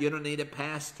don't need a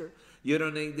pastor. You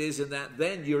don't need this and that.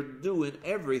 Then you're doing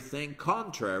everything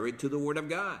contrary to the Word of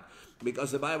God.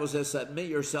 Because the Bible says, submit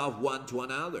yourself one to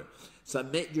another.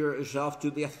 Submit yourself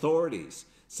to the authorities.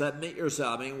 Submit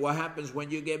yourself. I mean, what happens when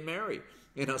you get married?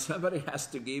 You know, somebody has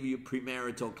to give you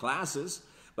premarital classes.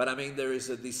 But I mean, there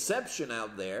is a deception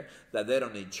out there that they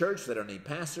don't need church, they don't need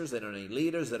pastors, they don't need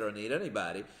leaders, they don't need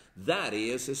anybody. That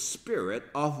is a spirit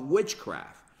of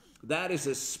witchcraft. That is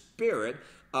a spirit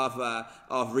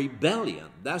of rebellion.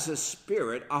 That's a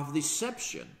spirit of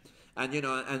deception. And, you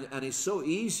know, and it's so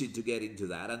easy to get into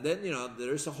that. And then, you know,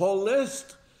 there's a whole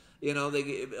list, you know,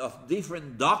 of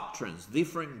different doctrines,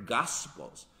 different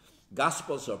gospels.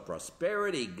 Gospels of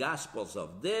prosperity, gospels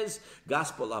of this,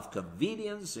 gospel of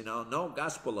convenience, you know, no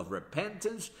gospel of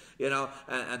repentance, you know,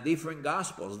 and different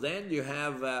gospels. Then you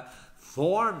have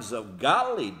forms of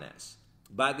godliness,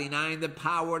 but denying the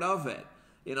power of it.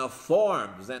 You know,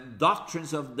 forms and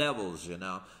doctrines of devils, you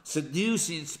know,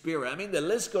 seducing spirit. I mean, the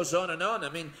list goes on and on. I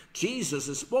mean,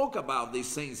 Jesus spoke about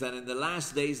these things, that in the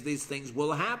last days these things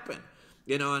will happen.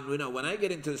 And when I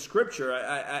get into the scripture,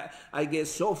 I get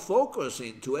so focused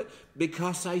into it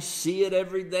because I see it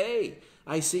every day.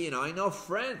 I see, I know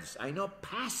friends, I know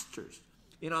pastors,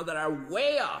 that are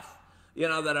way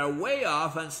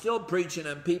off, and still preaching,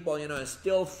 and people, and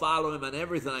still follow him and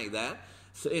everything like that.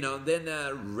 So, then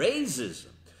racism,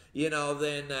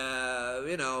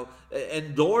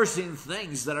 endorsing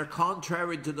things that are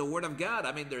contrary to the Word of God.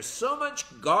 I mean, there's so much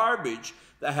garbage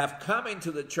that have come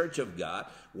into the church of God.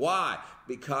 Why?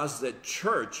 Because the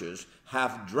churches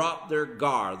have dropped their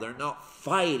guard. They're not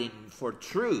fighting for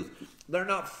truth. They're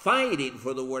not fighting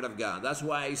for the Word of God. That's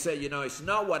why I say, it's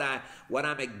not what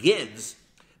I'm against,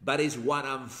 but it's what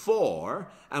I'm for.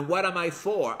 And what am I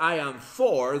for? I am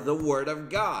for the Word of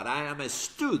God. I am a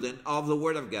student of the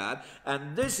Word of God,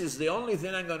 and this is the only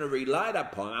thing I'm going to rely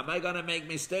upon. Am I going to make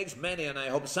mistakes? Many, and I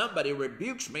hope somebody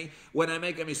rebukes me when I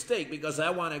make a mistake, because I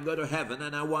want to go to heaven,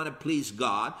 and I want to please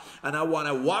God, and I want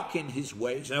to walk in His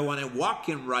ways. I want to walk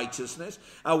in righteousness.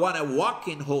 I want to walk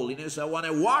in holiness. I want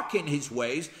to walk in His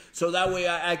ways, so that way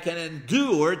I can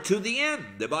endure to the end.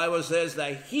 The Bible says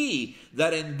that he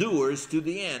that endures to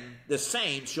the end, the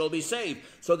same shall be saved.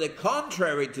 So the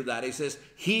contrary to that, it says,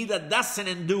 he that doesn't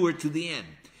endure to the end.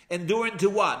 Enduring to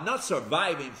what? Not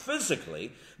surviving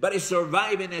physically, but it's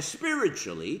surviving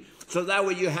spiritually, so that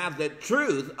way you have the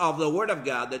truth of the Word of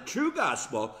God, the true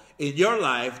gospel in your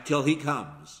life till He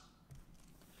comes.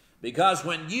 Because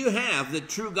when you have the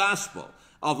true gospel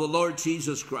of the Lord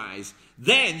Jesus Christ,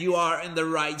 then you are in the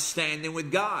right standing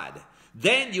with God.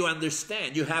 Then you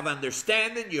understand. You have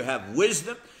understanding, you have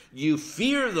wisdom, you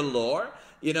fear the Lord.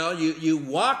 You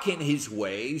walk in His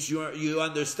ways. You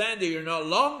understand that you're no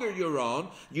longer your own.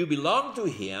 You belong to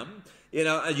Him.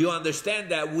 And you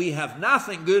understand that we have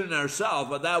nothing good in ourselves,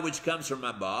 but that which comes from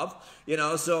above.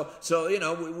 So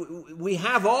we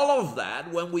have all of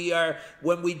that when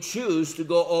we choose to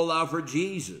go all out for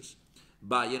Jesus.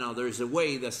 But there's a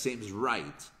way that seems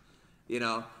right.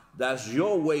 That's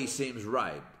your way seems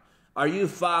right. Are you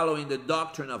following the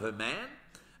doctrine of a man?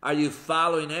 Are you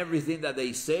following everything that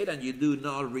they said, and you do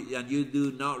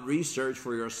not research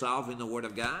for yourself in the Word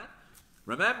of God?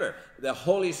 Remember, the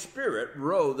Holy Spirit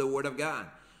wrote the Word of God.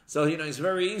 So, it's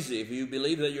very easy. If you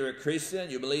believe that you're a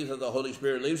Christian, you believe that the Holy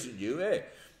Spirit lives in you,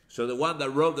 so the one that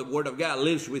wrote the Word of God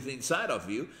lives within inside of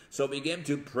you. So begin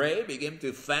to pray, begin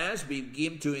to fast,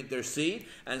 begin to intercede,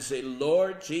 and say,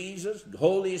 Lord Jesus,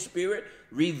 Holy Spirit,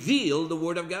 reveal the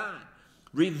Word of God.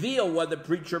 Reveal what the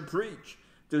preacher preached,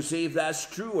 to see if that's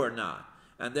true or not.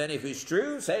 And then if it's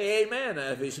true, say amen.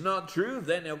 And if it's not true,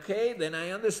 then okay, then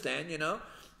I understand,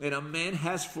 man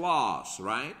has flaws,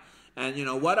 right?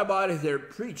 And what about if they're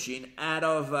preaching out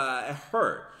of a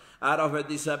hurt, out of a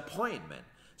disappointment?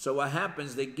 So what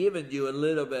happens, they're giving you a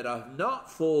little bit of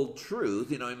not full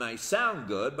truth. It might sound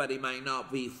good, but it might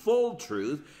not be full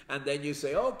truth. And then you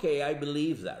say, okay, I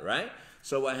believe that, right?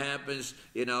 So what happens,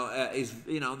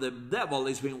 the devil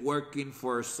has been working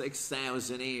for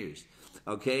 6,000 years.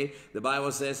 Okay? The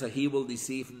Bible says that he will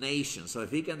deceive nations. So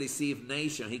if he can deceive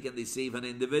nations, he can deceive an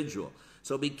individual.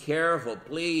 So be careful,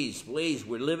 please, please.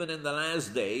 We're living in the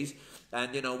last days,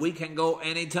 and, we can go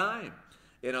anytime.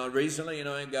 Recently,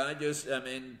 a guy just,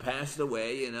 passed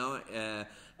away,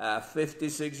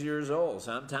 56 years old.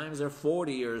 Sometimes they're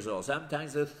 40 years old.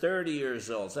 Sometimes they're 30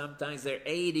 years old. Sometimes they're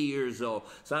 80 years old.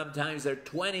 Sometimes they're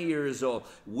 20 years old.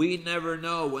 We never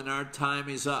know when our time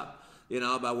is up.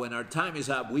 But when our time is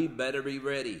up, we better be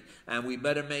ready. And we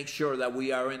better make sure that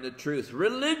we are in the truth.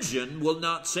 Religion will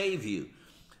not save you.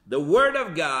 The Word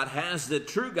of God has the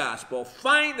true gospel.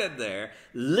 Find it there.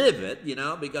 Live it,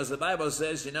 because the Bible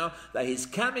says, that He's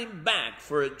coming back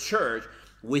for a church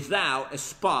without a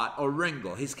spot or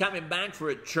wrinkle. He's coming back for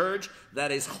a church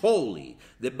that is holy.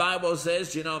 The Bible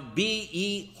says, be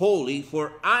ye holy,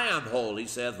 for I am holy,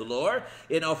 saith the Lord.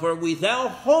 For without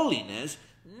holiness,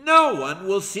 no one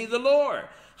will see the Lord.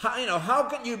 How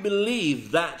can you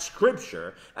believe that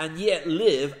scripture and yet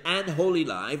live an holy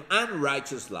life,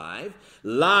 unrighteous life,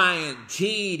 lying,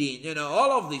 cheating,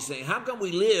 all of these things? How can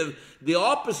we live the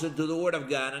opposite to the Word of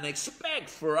God and expect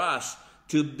for us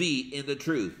to be in the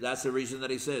truth? That's the reason that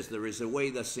he says there is a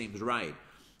way that seems right.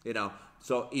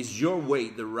 So is your way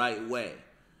the right way?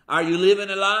 Are you living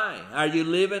a lie? Are you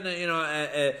living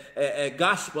a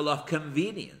gospel of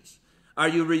convenience? Are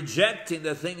you rejecting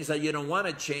the things that you don't want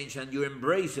to change, and you're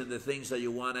embracing the things that you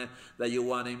want to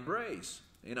embrace?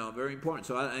 Very important.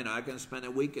 So I can spend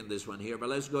a week in this one here, but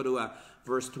let's go to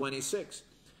verse 26.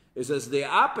 It says, the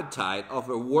appetite of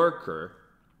a worker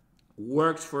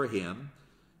works for him,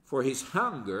 for his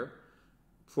hunger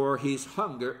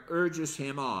urges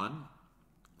him on.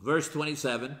 Verse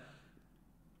 27,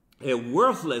 A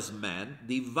worthless man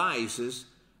devises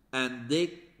and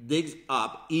digs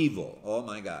up evil. Oh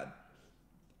my God.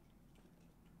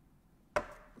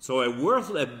 So a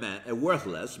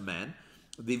worthless man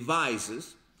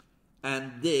devises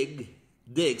and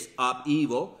digs up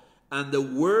evil, and the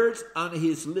words on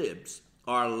his lips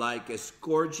are like a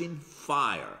scorching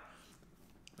fire.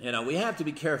 You know, we have to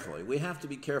be careful. We have to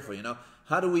be careful. You know,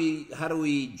 how do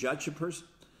we judge a person?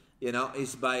 You know,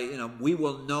 it's by, you know, we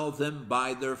will know them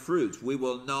by their fruits. We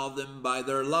will know them by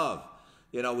their love.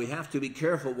 You know, we have to be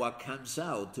careful what comes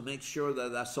out to make sure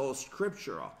that that's all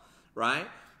scriptural, right?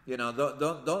 You know,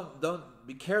 don't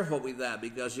be careful with that,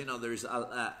 because, you know, there's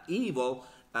evil,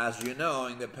 as you know,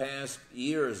 in the past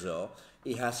year or so,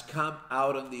 it has come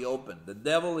out in the open. The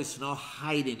devil is not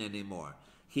hiding anymore.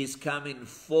 He's coming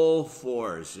full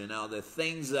force. You know, the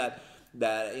things that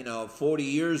you know 40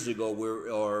 years ago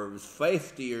or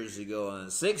 50 years ago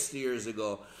and 60 years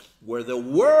ago, where the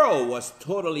world was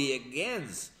totally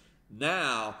against,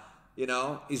 now, you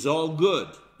know, is all good.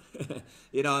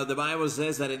 You know, the Bible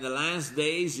says that in the last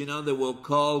days, you know, they will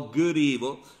call good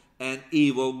evil and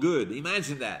evil good.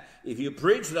 Imagine that. If you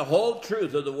preach the whole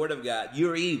truth of the Word of God,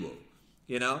 you're evil,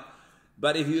 you know.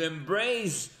 But if you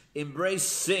embrace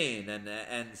sin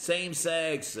and same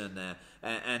sex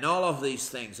and all of these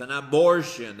things, and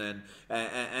abortion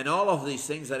and all of these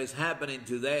things that is happening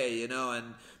today, you know,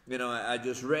 and you know, I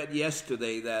just read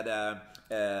yesterday that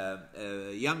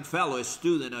a young fellow, a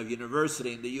student of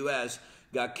university in the U.S.,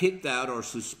 got kicked out or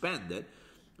suspended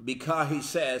because he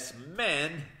says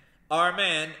men are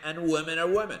men and women are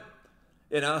women.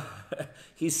 You know,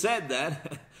 he said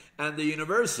that, and the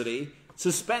university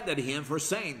suspended him for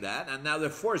saying that, and now they're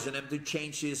forcing him to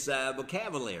change his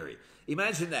vocabulary.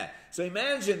 Imagine that. So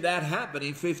imagine that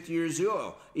happening 50 years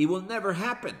ago. It will never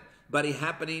happen, but it's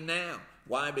happening now.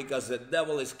 Why? Because the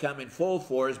devil is coming full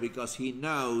force, because he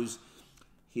knows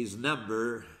his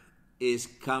number is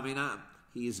coming up.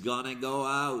 He's going to go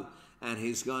out, and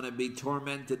he's going to be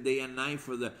tormented day and night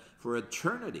for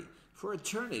eternity. For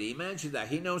eternity. Imagine that.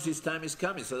 He knows his time is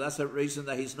coming. So that's the reason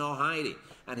that he's not hiding.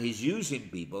 And he's using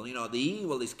people. You know, the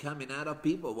evil is coming out of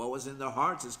people. What was in their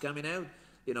hearts is coming out.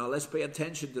 You know, let's pay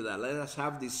attention to that. Let us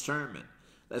have discernment.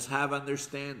 Let's have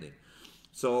understanding.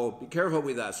 So be careful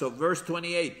with that. So verse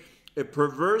 28. A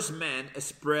perverse man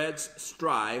spreads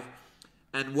strife,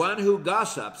 and one who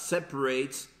gossips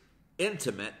separates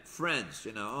intimate friends.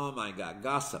 You know, oh my God,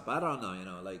 gossip. I don't know, you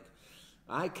know, like,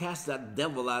 I cast that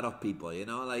devil out of people, you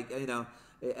know, like, you know,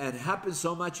 it happens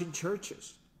so much in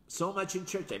churches. So much in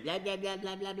church. Blah, blah, blah,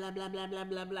 blah, blah, blah, blah, blah, blah,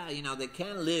 blah, blah. You know, they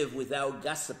can't live without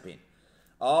gossiping.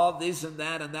 All this and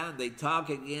that and that. They talk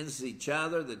against each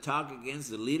other. They talk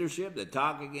against the leadership. They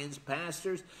talk against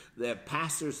pastors. The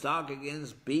pastors talk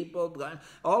against people.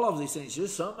 All of these things.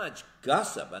 Just so much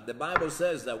gossip. And the Bible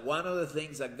says that one of the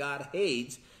things that God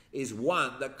hates is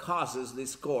one that causes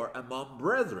discord among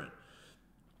brethren.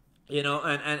 You know,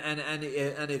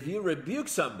 and if you rebuke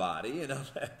somebody, you know,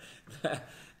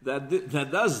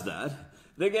 that does that,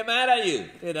 they get mad at you,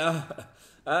 you know.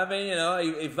 I mean, you know,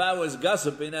 if I was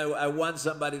gossiping, I want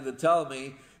somebody to tell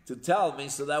me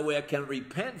so that way I can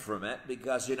repent from it,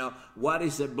 because, you know, what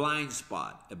is a blind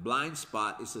spot? A blind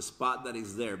spot is a spot that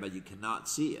is there, but you cannot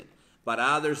see it. But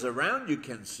others around you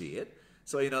can see it.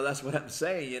 So, you know, that's what I'm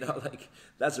saying, you know, like,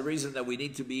 that's the reason that we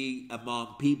need to be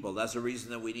among people. That's the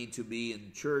reason that we need to be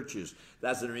in churches.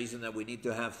 That's the reason that we need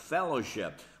to have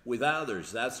fellowship with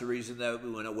others. That's the reason that,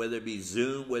 you know, whether it be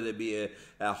Zoom, whether it be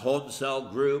a home cell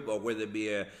group, or whether it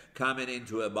be coming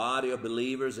into a body of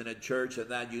believers in a church, and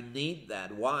that you need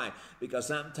that. Why? Because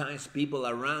sometimes people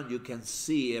around you can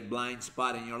see a blind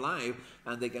spot in your life,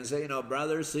 and they can say, you know,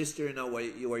 brother, sister, you know, what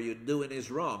you're doing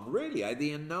is wrong. Really, I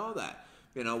didn't know that.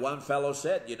 You know, one fellow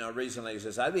said, you know, recently, he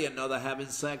says, I didn't know that having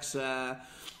sex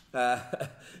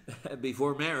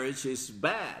before marriage is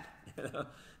bad.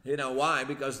 You know why?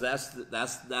 Because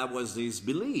that was his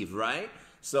belief, right?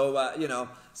 So you know,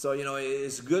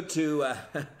 it's good to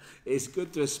it's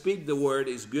good to speak the word.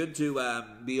 It's good to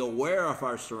be aware of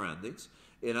our surroundings.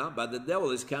 You know, but the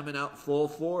devil is coming out full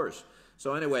force.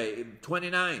 So anyway,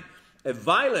 29, a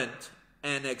violent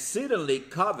and exceedingly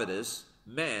covetous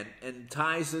man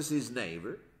entices his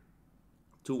neighbor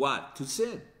to what? To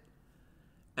sin,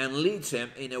 and leads him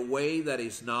in a way that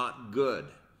is not good.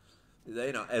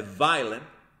 You know, a violent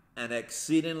and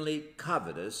exceedingly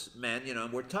covetous man, you know,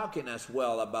 and we're talking as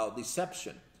well about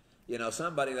deception. You know,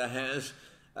 somebody that has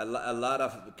a lot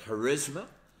of charisma,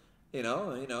 you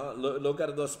know, look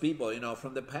at those people, you know,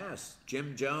 from the past,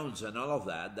 Jim Jones and all of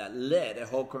that led a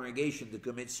whole congregation to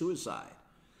commit suicide.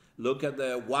 Look at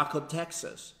the Waco,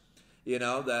 Texas. You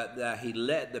know, that he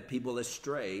led the people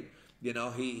astray, You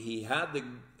know, he had the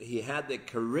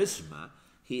charisma,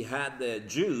 he had the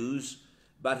Jews,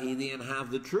 but he didn't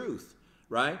have the truth,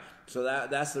 right? So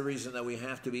that's the reason that we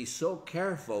have to be so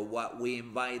careful what we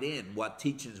invite in, what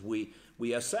teachings we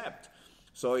accept.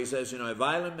 So he says, you know, a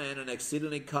violent man, an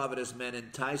exceedingly covetous man,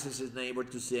 entices his neighbor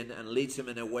to sin and leads him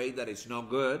in a way that is no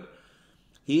good.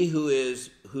 He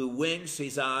who winks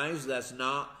his eyes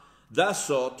does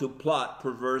so to plot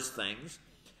perverse things,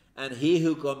 and he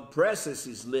who compresses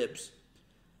his lips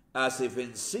as if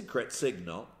in secret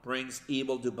signal brings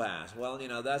evil to pass. Well, you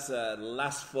know, that's a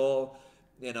lustful,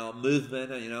 you know,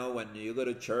 movement. You know, when you go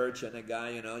to church and a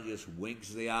guy, you know, just winks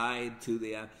the eye to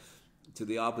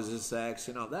the opposite sex,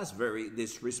 you know, that's very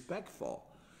disrespectful.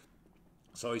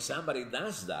 So if somebody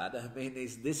does that, I mean,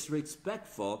 it's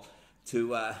disrespectful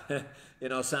to, you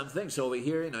know, some things. So over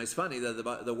here, you know, it's funny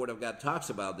that the Word of God talks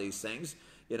about these things.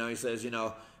 You know, he says, you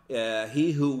know,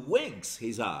 he who winks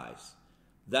his eyes,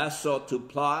 that's so to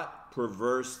plot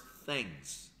perverse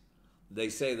things. They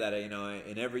say that, you know,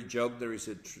 in every joke there is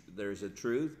a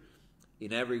truth.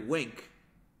 In every wink,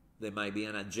 there might be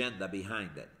an agenda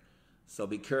behind it. So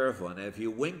be careful. And if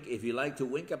you like to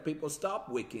wink at people, stop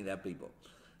winking at people.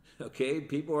 Okay?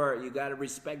 You got to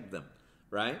respect them,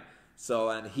 right? So,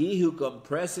 and he who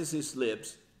compresses his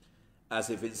lips as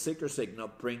if in secret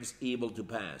signal brings evil to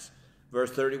pass.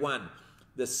 Verse 31,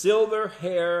 the silver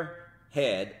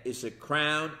head is a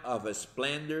crown of a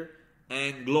splendor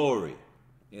and glory.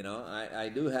 You know, I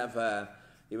do have,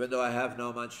 even though I have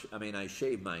not much, I mean, I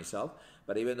shave myself,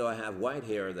 but even though I have white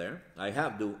hair there, I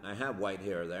have white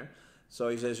hair there. So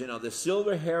he says, you know, the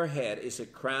silver head is a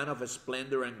crown of a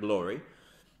splendor and glory.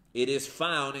 It is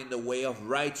found in the way of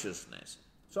righteousness.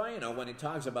 So, you know, when he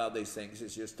talks about these things,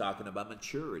 it's just talking about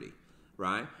maturity,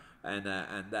 right? And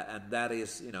that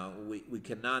is, you know, we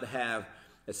cannot have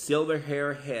a silver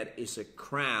head is a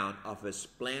crown of a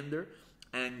splendor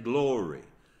and glory.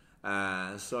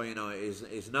 So, you know,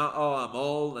 it's not, oh, I'm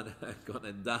old and I'm going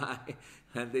to die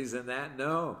and this and that.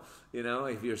 No, you know,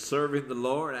 if you're serving the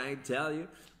Lord, I tell you,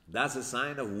 that's a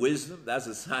sign of wisdom. That's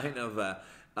a sign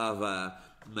of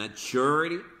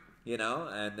maturity, you know,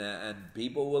 and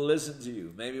people will listen to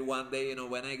you. Maybe one day, you know,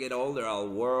 when I get older, I'll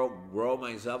grow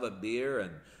myself a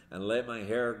beard and let my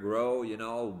hair grow, you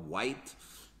know, white,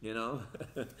 you know.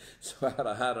 So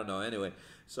I don't know. Anyway,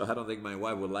 so I don't think my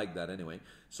wife would like that anyway.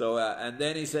 So, and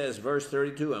then he says, verse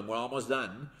 32, and we're almost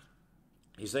done.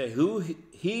 He said,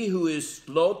 he who is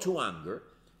slow to anger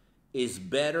is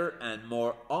better and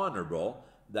more honorable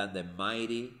than the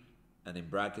mighty, and in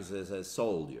brackets it says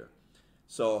soldier.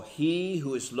 So he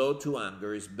who is slow to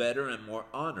anger is better and more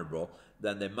honorable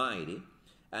than the mighty,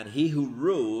 and he who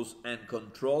rules and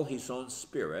controls his own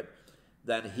spirit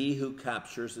than he who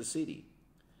captures a city.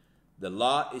 The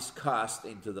lot is cast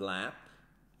into the lap,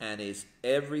 and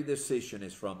every decision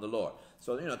is from the Lord.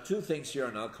 So, you know, two things here,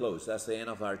 and I'll close. That's the end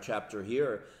of our chapter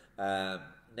here.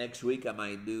 Next week I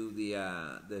might do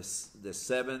the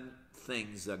 7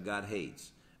 things that God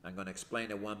hates. I'm going to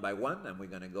explain it one by one, and we're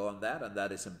going to go on that, and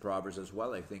that is in Proverbs as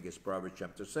well. I think it's Proverbs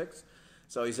chapter 6.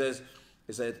 So he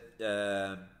said,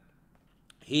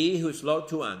 he who is slow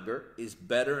to anger is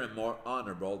better and more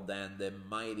honorable than the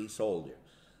mighty soldier.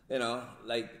 You know,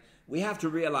 like, we have to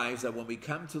realize that when we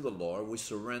come to the Lord, we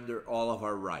surrender all of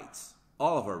our rights.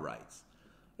 All of our rights.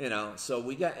 You know, so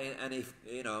we got, and if,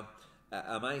 you know,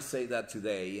 I might say that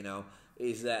today, you know,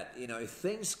 is that, you know, if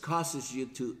things causes you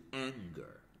to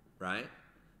anger, right?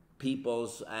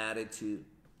 People's attitude,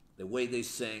 the way they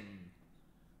sing,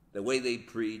 the way they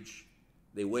preach,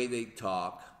 the way they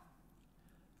talk,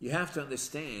 you have to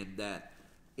understand that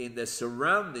in the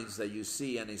surroundings that you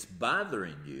see and it's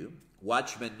bothering you,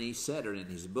 Watchman Nee said it in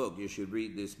his book. You should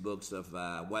read these books of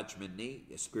Watchman Nee,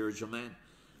 a spiritual man.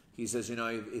 He says, you know,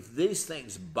 if these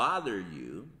things bother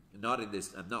you, not in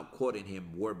this, I'm not quoting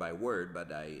him word by word, but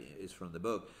it's from the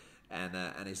book, and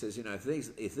he says, you know, if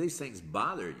these things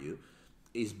bother you,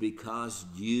 it's because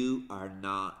you are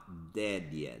not dead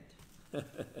yet.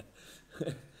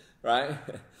 Right?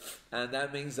 And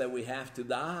that means that we have to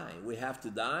die. We have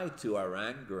to die to our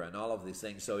anger and all of these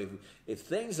things. So if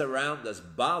things around us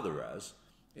bother us,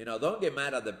 you know, don't get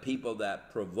mad at the people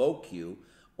that provoke you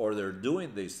or they're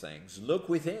doing these things. Look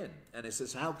within. And it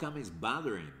says, how come it's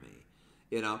bothering me?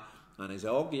 You know, and he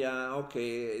said, oh, yeah,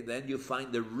 okay. Then you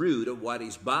find the root of what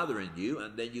is bothering you,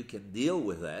 and then you can deal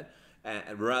with it,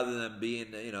 rather than being,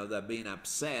 you know, being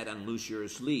upset and lose your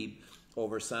sleep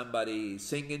over somebody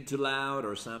singing too loud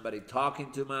or somebody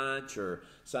talking too much or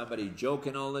somebody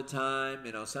joking all the time.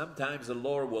 You know, sometimes the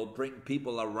Lord will bring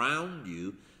people around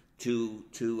you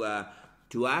to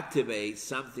activate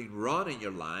something wrong in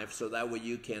your life, so that way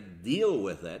you can deal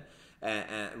with it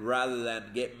rather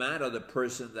than get mad at the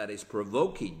person that is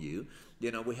provoking you.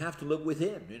 We have to look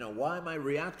within. Why am I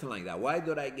reacting like that? Why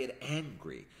did I get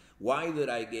angry? Why did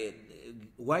I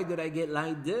get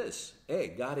like this?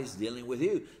 Hey, God is dealing with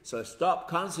you. So stop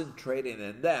concentrating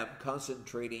on them,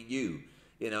 concentrating you.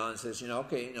 And says,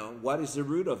 okay, what is the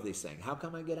root of this thing? How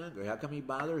come I get angry? How come it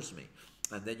bothers me?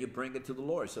 And then you bring it to the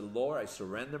Lord. Say, Lord, I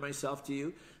surrender myself to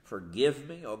you. Forgive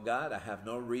me, oh God. I have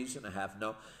no reason. I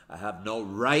have no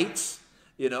rights.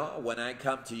 When I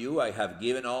come to you, I have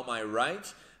given all my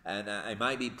rights. And I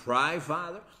might be pride,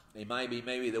 Father. It might be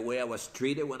maybe the way I was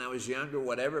treated when I was younger,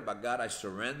 whatever. But God, I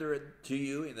surrender it to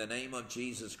you in the name of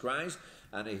Jesus Christ.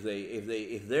 And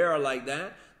if they are like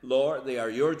that, Lord, they are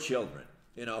your children.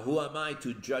 Who am I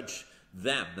to judge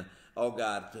them? Oh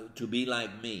God, to be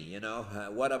like me.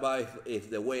 What about if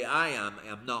the way I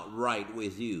am not right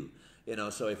with you?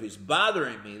 So if it's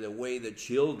bothering me the way the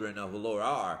children of the Lord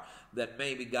are, then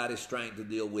maybe God is trying to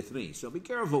deal with me. So be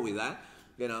careful with that.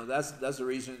 That's the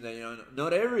reason that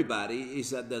not everybody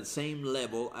is at the same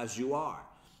level as you are.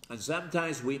 And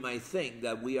sometimes we might think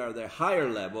that we are the higher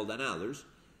level than others,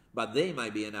 but they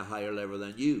might be in a higher level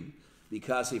than you.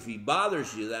 Because if he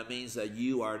bothers you, that means that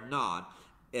you are not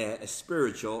as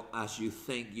spiritual as you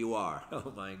think you are.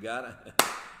 Oh my God.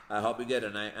 I hope you get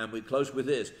it. And we close with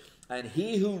this. And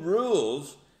he who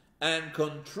rules and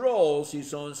controls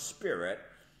his own spirit,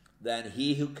 than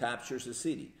he who captures the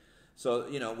city. So,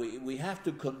 we have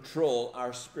to control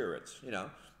our spirits.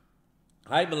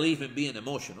 I believe in being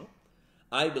emotional.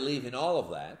 I believe in all of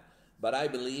that. But I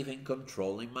believe in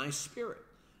controlling my spirit.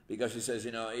 Because he says,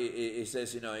 it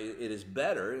is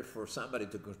better for somebody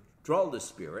to control the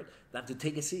spirit than to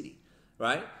take a city,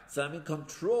 right? So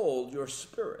control your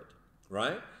spirit,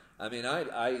 right?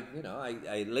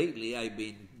 Lately I've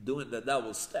been doing the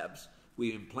double steps.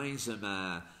 We've been playing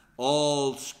some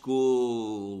old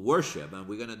school worship, and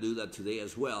we're going to do that today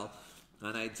as well.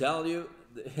 And I tell you,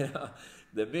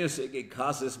 the music, it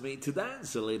causes me to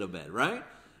dance a little bit, right?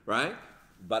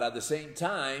 But at the same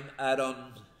time, I don't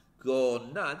go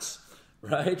nuts,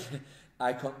 right?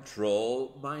 I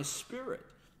control my spirit,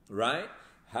 right?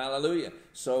 Hallelujah.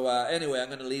 So anyway, I'm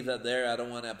going to leave that there. I don't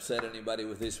want to upset anybody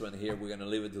with this one here. We're going to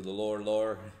leave it to the Lord.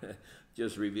 Lord,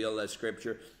 just reveal that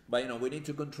scripture. But, we need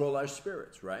to control our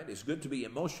spirits, right? It's good to be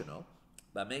emotional,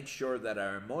 but make sure that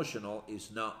our emotional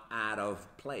is not out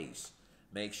of place.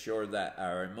 Make sure that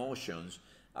our emotions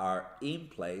are in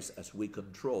place as we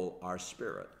control our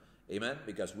spirit. Amen?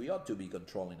 Because we ought to be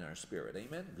controlling our spirit.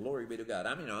 Amen? Glory be to God.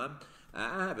 I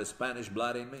have a Spanish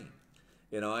blood in me.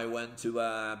 I went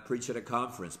to preach at a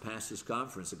conference, pastor's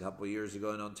conference, a couple of years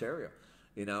ago in Ontario,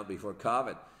 before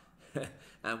COVID.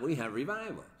 And we had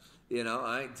revival.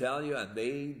 I tell you, and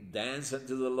they danced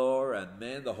unto the Lord, and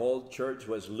man, the whole church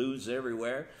was loose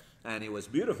everywhere. And it was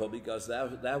beautiful because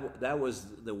that was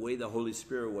the way the Holy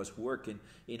Spirit was working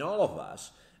in all of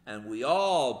us. And we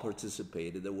all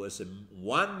participated. There was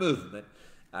one movement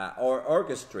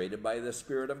orchestrated by the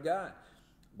Spirit of God.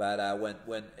 But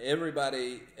when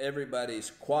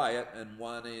everybody's quiet and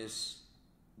one is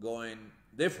going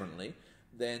differently,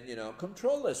 then,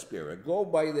 control the spirit. Go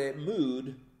by the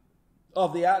mood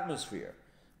of the atmosphere,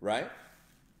 right?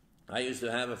 I used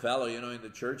to have a fellow, in the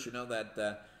church,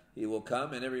 that he will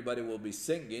come and everybody will be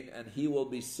singing, and he will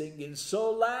be singing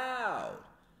so loud,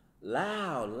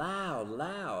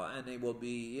 and it will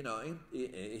be,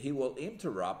 he will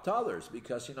interrupt others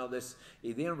because, it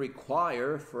didn't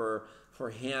require for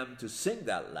him to sing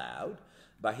that loud,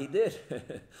 but he did,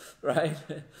 right?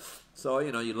 So,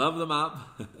 you love them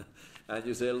up, and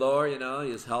you say, Lord,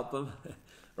 just help them,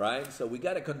 right? So we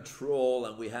got to control,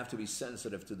 and we have to be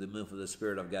sensitive to the move of the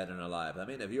Spirit of God in our life.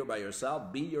 If you're by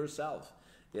yourself, be yourself,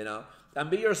 and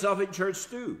be yourself in church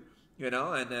too. Be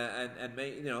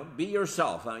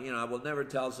yourself. I will never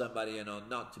tell somebody,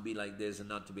 not to be like this and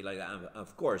not to be like that.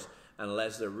 Of course,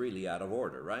 unless they're really out of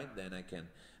order, right? Then I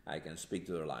can speak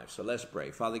to their life. So let's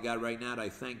pray. Father God, right now, I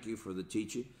thank you for the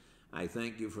teaching. I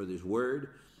thank you for this word.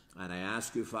 And I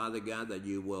ask you, Father God, that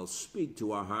you will speak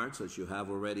to our hearts as you have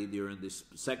already during this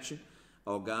section.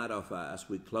 Oh God, as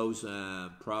we close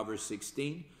Proverbs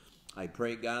 16, I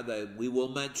pray, God, that we will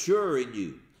mature in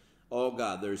you. Oh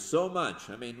God, there's so much.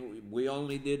 We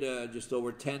only did just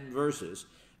over 10 verses,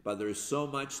 but there's so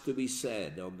much to be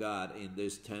said, oh God, in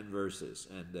these 10 verses.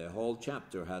 And the whole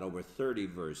chapter had over 30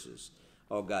 verses.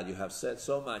 Oh God, you have said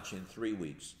so much in 3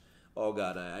 weeks. Oh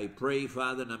God, I pray,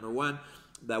 Father, number one,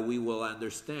 that we will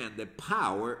understand the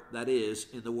power that is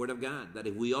in the Word of God. That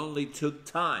if we only took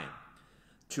time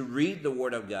to read the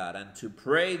Word of God and to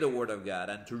pray the Word of God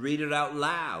and to read it out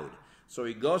loud, so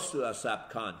it goes to our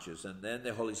subconscious, and then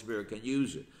the Holy Spirit can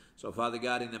use it. So, Father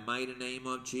God, in the mighty name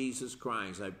of Jesus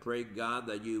Christ, I pray, God,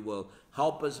 that you will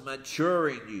help us mature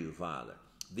in you, Father.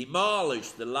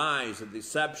 Demolish the lies, the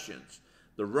deceptions,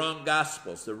 the wrong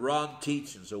gospels, the wrong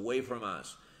teachings away from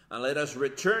us. And let us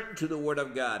return to the Word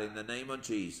of God in the name of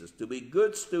Jesus, to be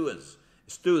good students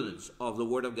of the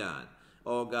Word of God.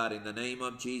 Oh God, in the name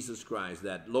of Jesus Christ,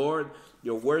 that, Lord,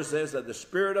 your word says that the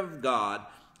Spirit of God,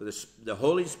 the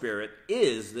Holy Spirit,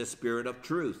 is the Spirit of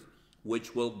truth,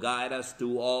 which will guide us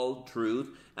to all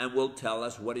truth and will tell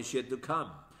us what is yet to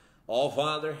come. Oh,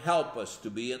 Father, help us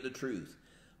to be in the truth.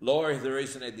 Lord, if there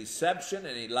is any deception,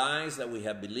 any lies that we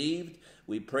have believed,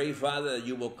 we pray, Father, that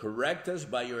you will correct us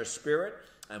by your Spirit,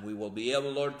 and we will be able,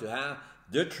 Lord, to have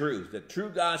the truth, the true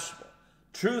gospel,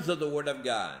 truth of the Word of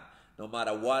God, no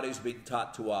matter what is being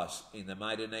taught to us, in the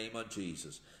mighty name of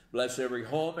Jesus. Bless every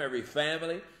home, every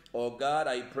family. Oh God,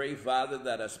 I pray, Father,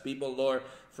 that as people, Lord,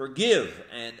 forgive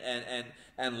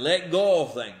and let go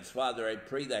of things, Father, I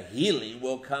pray that healing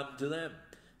will come to them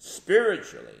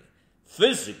spiritually,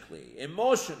 physically,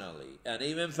 emotionally, and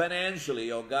even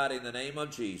financially, oh God, in the name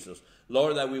of Jesus.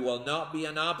 Lord, that we will not be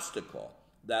an obstacle,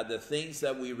 that the things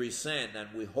that we resent and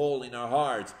we hold in our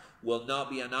hearts will not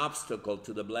be an obstacle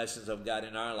to the blessings of God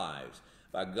in our lives.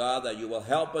 But God, that you will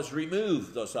help us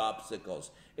remove those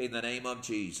obstacles in the name of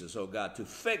Jesus, oh God, to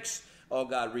fix, oh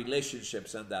God,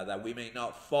 relationships and that we may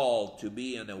not fall to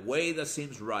be in a way that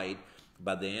seems right,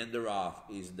 but the end thereof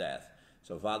is death.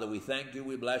 So, Father, we thank you,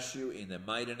 we bless you. In the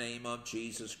mighty name of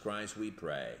Jesus Christ we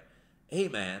pray.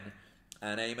 Amen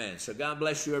and amen. So God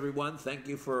bless you, everyone. Thank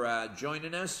you for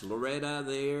joining us. Loretta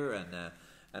there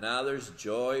and others,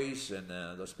 Joyce, and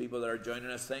those people that are joining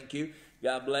us, thank you.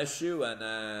 God bless you,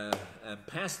 and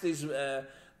pass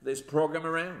this program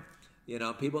around. You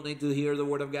know, people need to hear the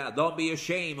Word of God. Don't be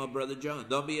ashamed of Brother John.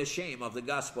 Don't be ashamed of the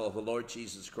gospel of the Lord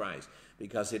Jesus Christ,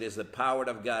 because it is the power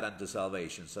of God unto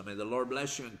salvation. So may the Lord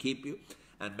bless you and keep you,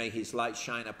 and may his light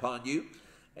shine upon you.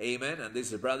 Amen. And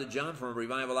this is Brother John from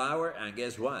Revival Hour, and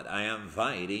guess what? I am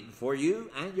fighting for you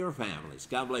and your families.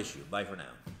 God bless you. Bye for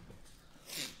now.